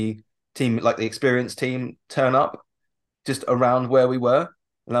Disney team, like the experience team, turn up just around where we were.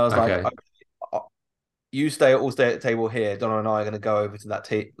 And I was Okay. like, you all stay at the table here. Donna and I are going to go over to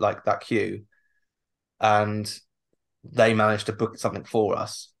that queue. And they managed to book something for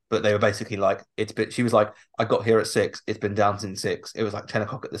us. But they were basically like, she was like, I got here at 6. It's been down since 6. It was like 10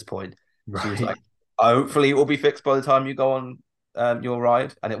 o'clock at this point. Right. She was like, hopefully it will be fixed by the time you go on your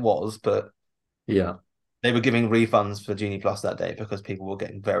ride. And it was, but yeah. they were giving refunds for Genie Plus that day because people were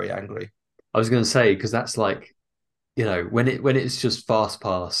getting very angry. I was going to say, because that's like, when it's just Fast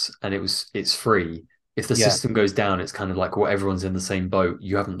Pass and it's free. If the system goes down, it's kind of like, well, everyone's in the same boat.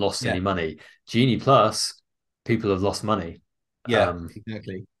 You haven't lost any money. Genie Plus, people have lost money. Yeah,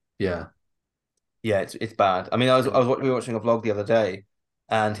 exactly. Yeah. Yeah, it's bad. I mean, we were watching a vlog the other day,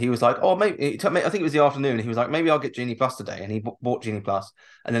 and he was like, "Oh, maybe." I think it was the afternoon. He was like, "Maybe I'll get Genie Plus today," and he bought Genie Plus,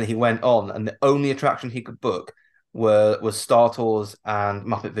 and then he went on, and the only attraction he could book was Star Tours and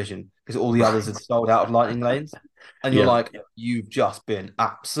Muppet Vision because all the others had sold out of Lightning Lanes. And you're like, you've just been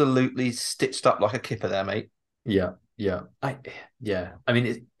absolutely stitched up like a kipper there, mate. Yeah. I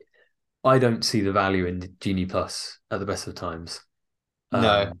mean, I don't see the value in Genie Plus at the best of times.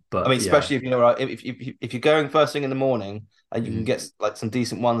 No, but I mean, especially if you're going first thing in the morning and you can get like some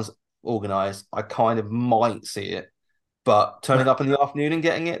decent ones organized, I kind of might see it. But turning up in the afternoon and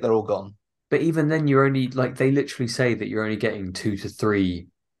getting it, they're all gone. But even then, you're only like they literally say that you're only getting 2 to 3.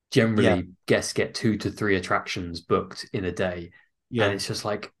 Generally, guests get 2 to 3 attractions booked in a day, and it's just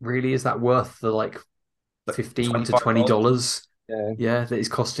like, really, is that worth the like $15 to $20? Yeah, that is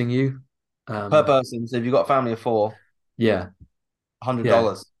costing you per person. So if you've got a family of 4,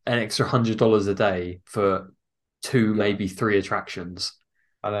 $100, an extra $100 a day for 2, maybe 3 attractions.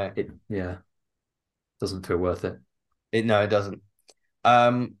 I know. Doesn't feel worth it. No, it doesn't.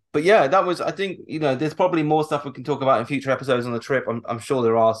 But yeah, that was, I think, there's probably more stuff we can talk about in future episodes on the trip. I'm sure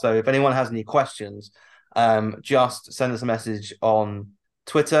there are. So if anyone has any questions, just send us a message on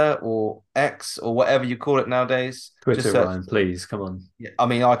Twitter or X or whatever you call it nowadays. Twitter, Ryan, please, come on. Yeah, I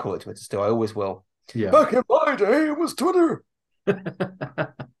mean, I call it Twitter still. I always will. Yeah. Back in my day, it was Twitter.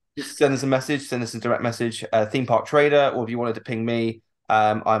 just send us a message, send us a direct message, Theme Park Trader, or if you wanted to ping me,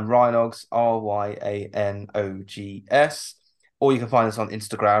 I'm Ryanogs, Ryanogs, or you can find us on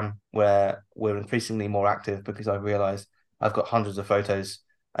Instagram, where we're increasingly more active because I realize I've got hundreds of photos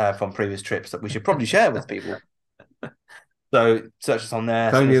from previous trips that we should probably share with people. So search us on there.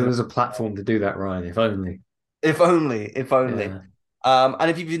 If only there was a platform to do that, Ryan. If only. If only. Yeah. And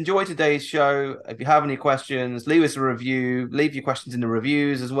if you've enjoyed today's show, if you have any questions, leave us a review. Leave your questions in the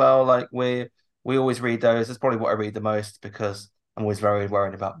reviews as well. Like we always read those. That's probably what I read the most because I'm always very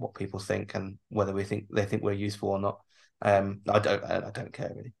worried about what people think and whether they think we're useful or not. I don't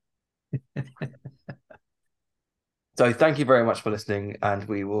care really. So thank you very much for listening, and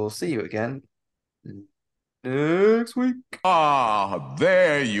we will see you again next week. Ah,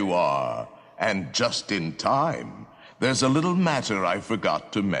 there you are. And just in time. There's a little matter I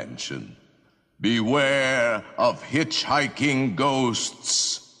forgot to mention. Beware of hitchhiking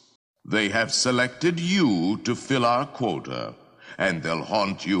ghosts. They have selected you to fill our quota, and they'll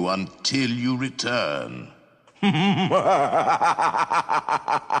haunt you until you return.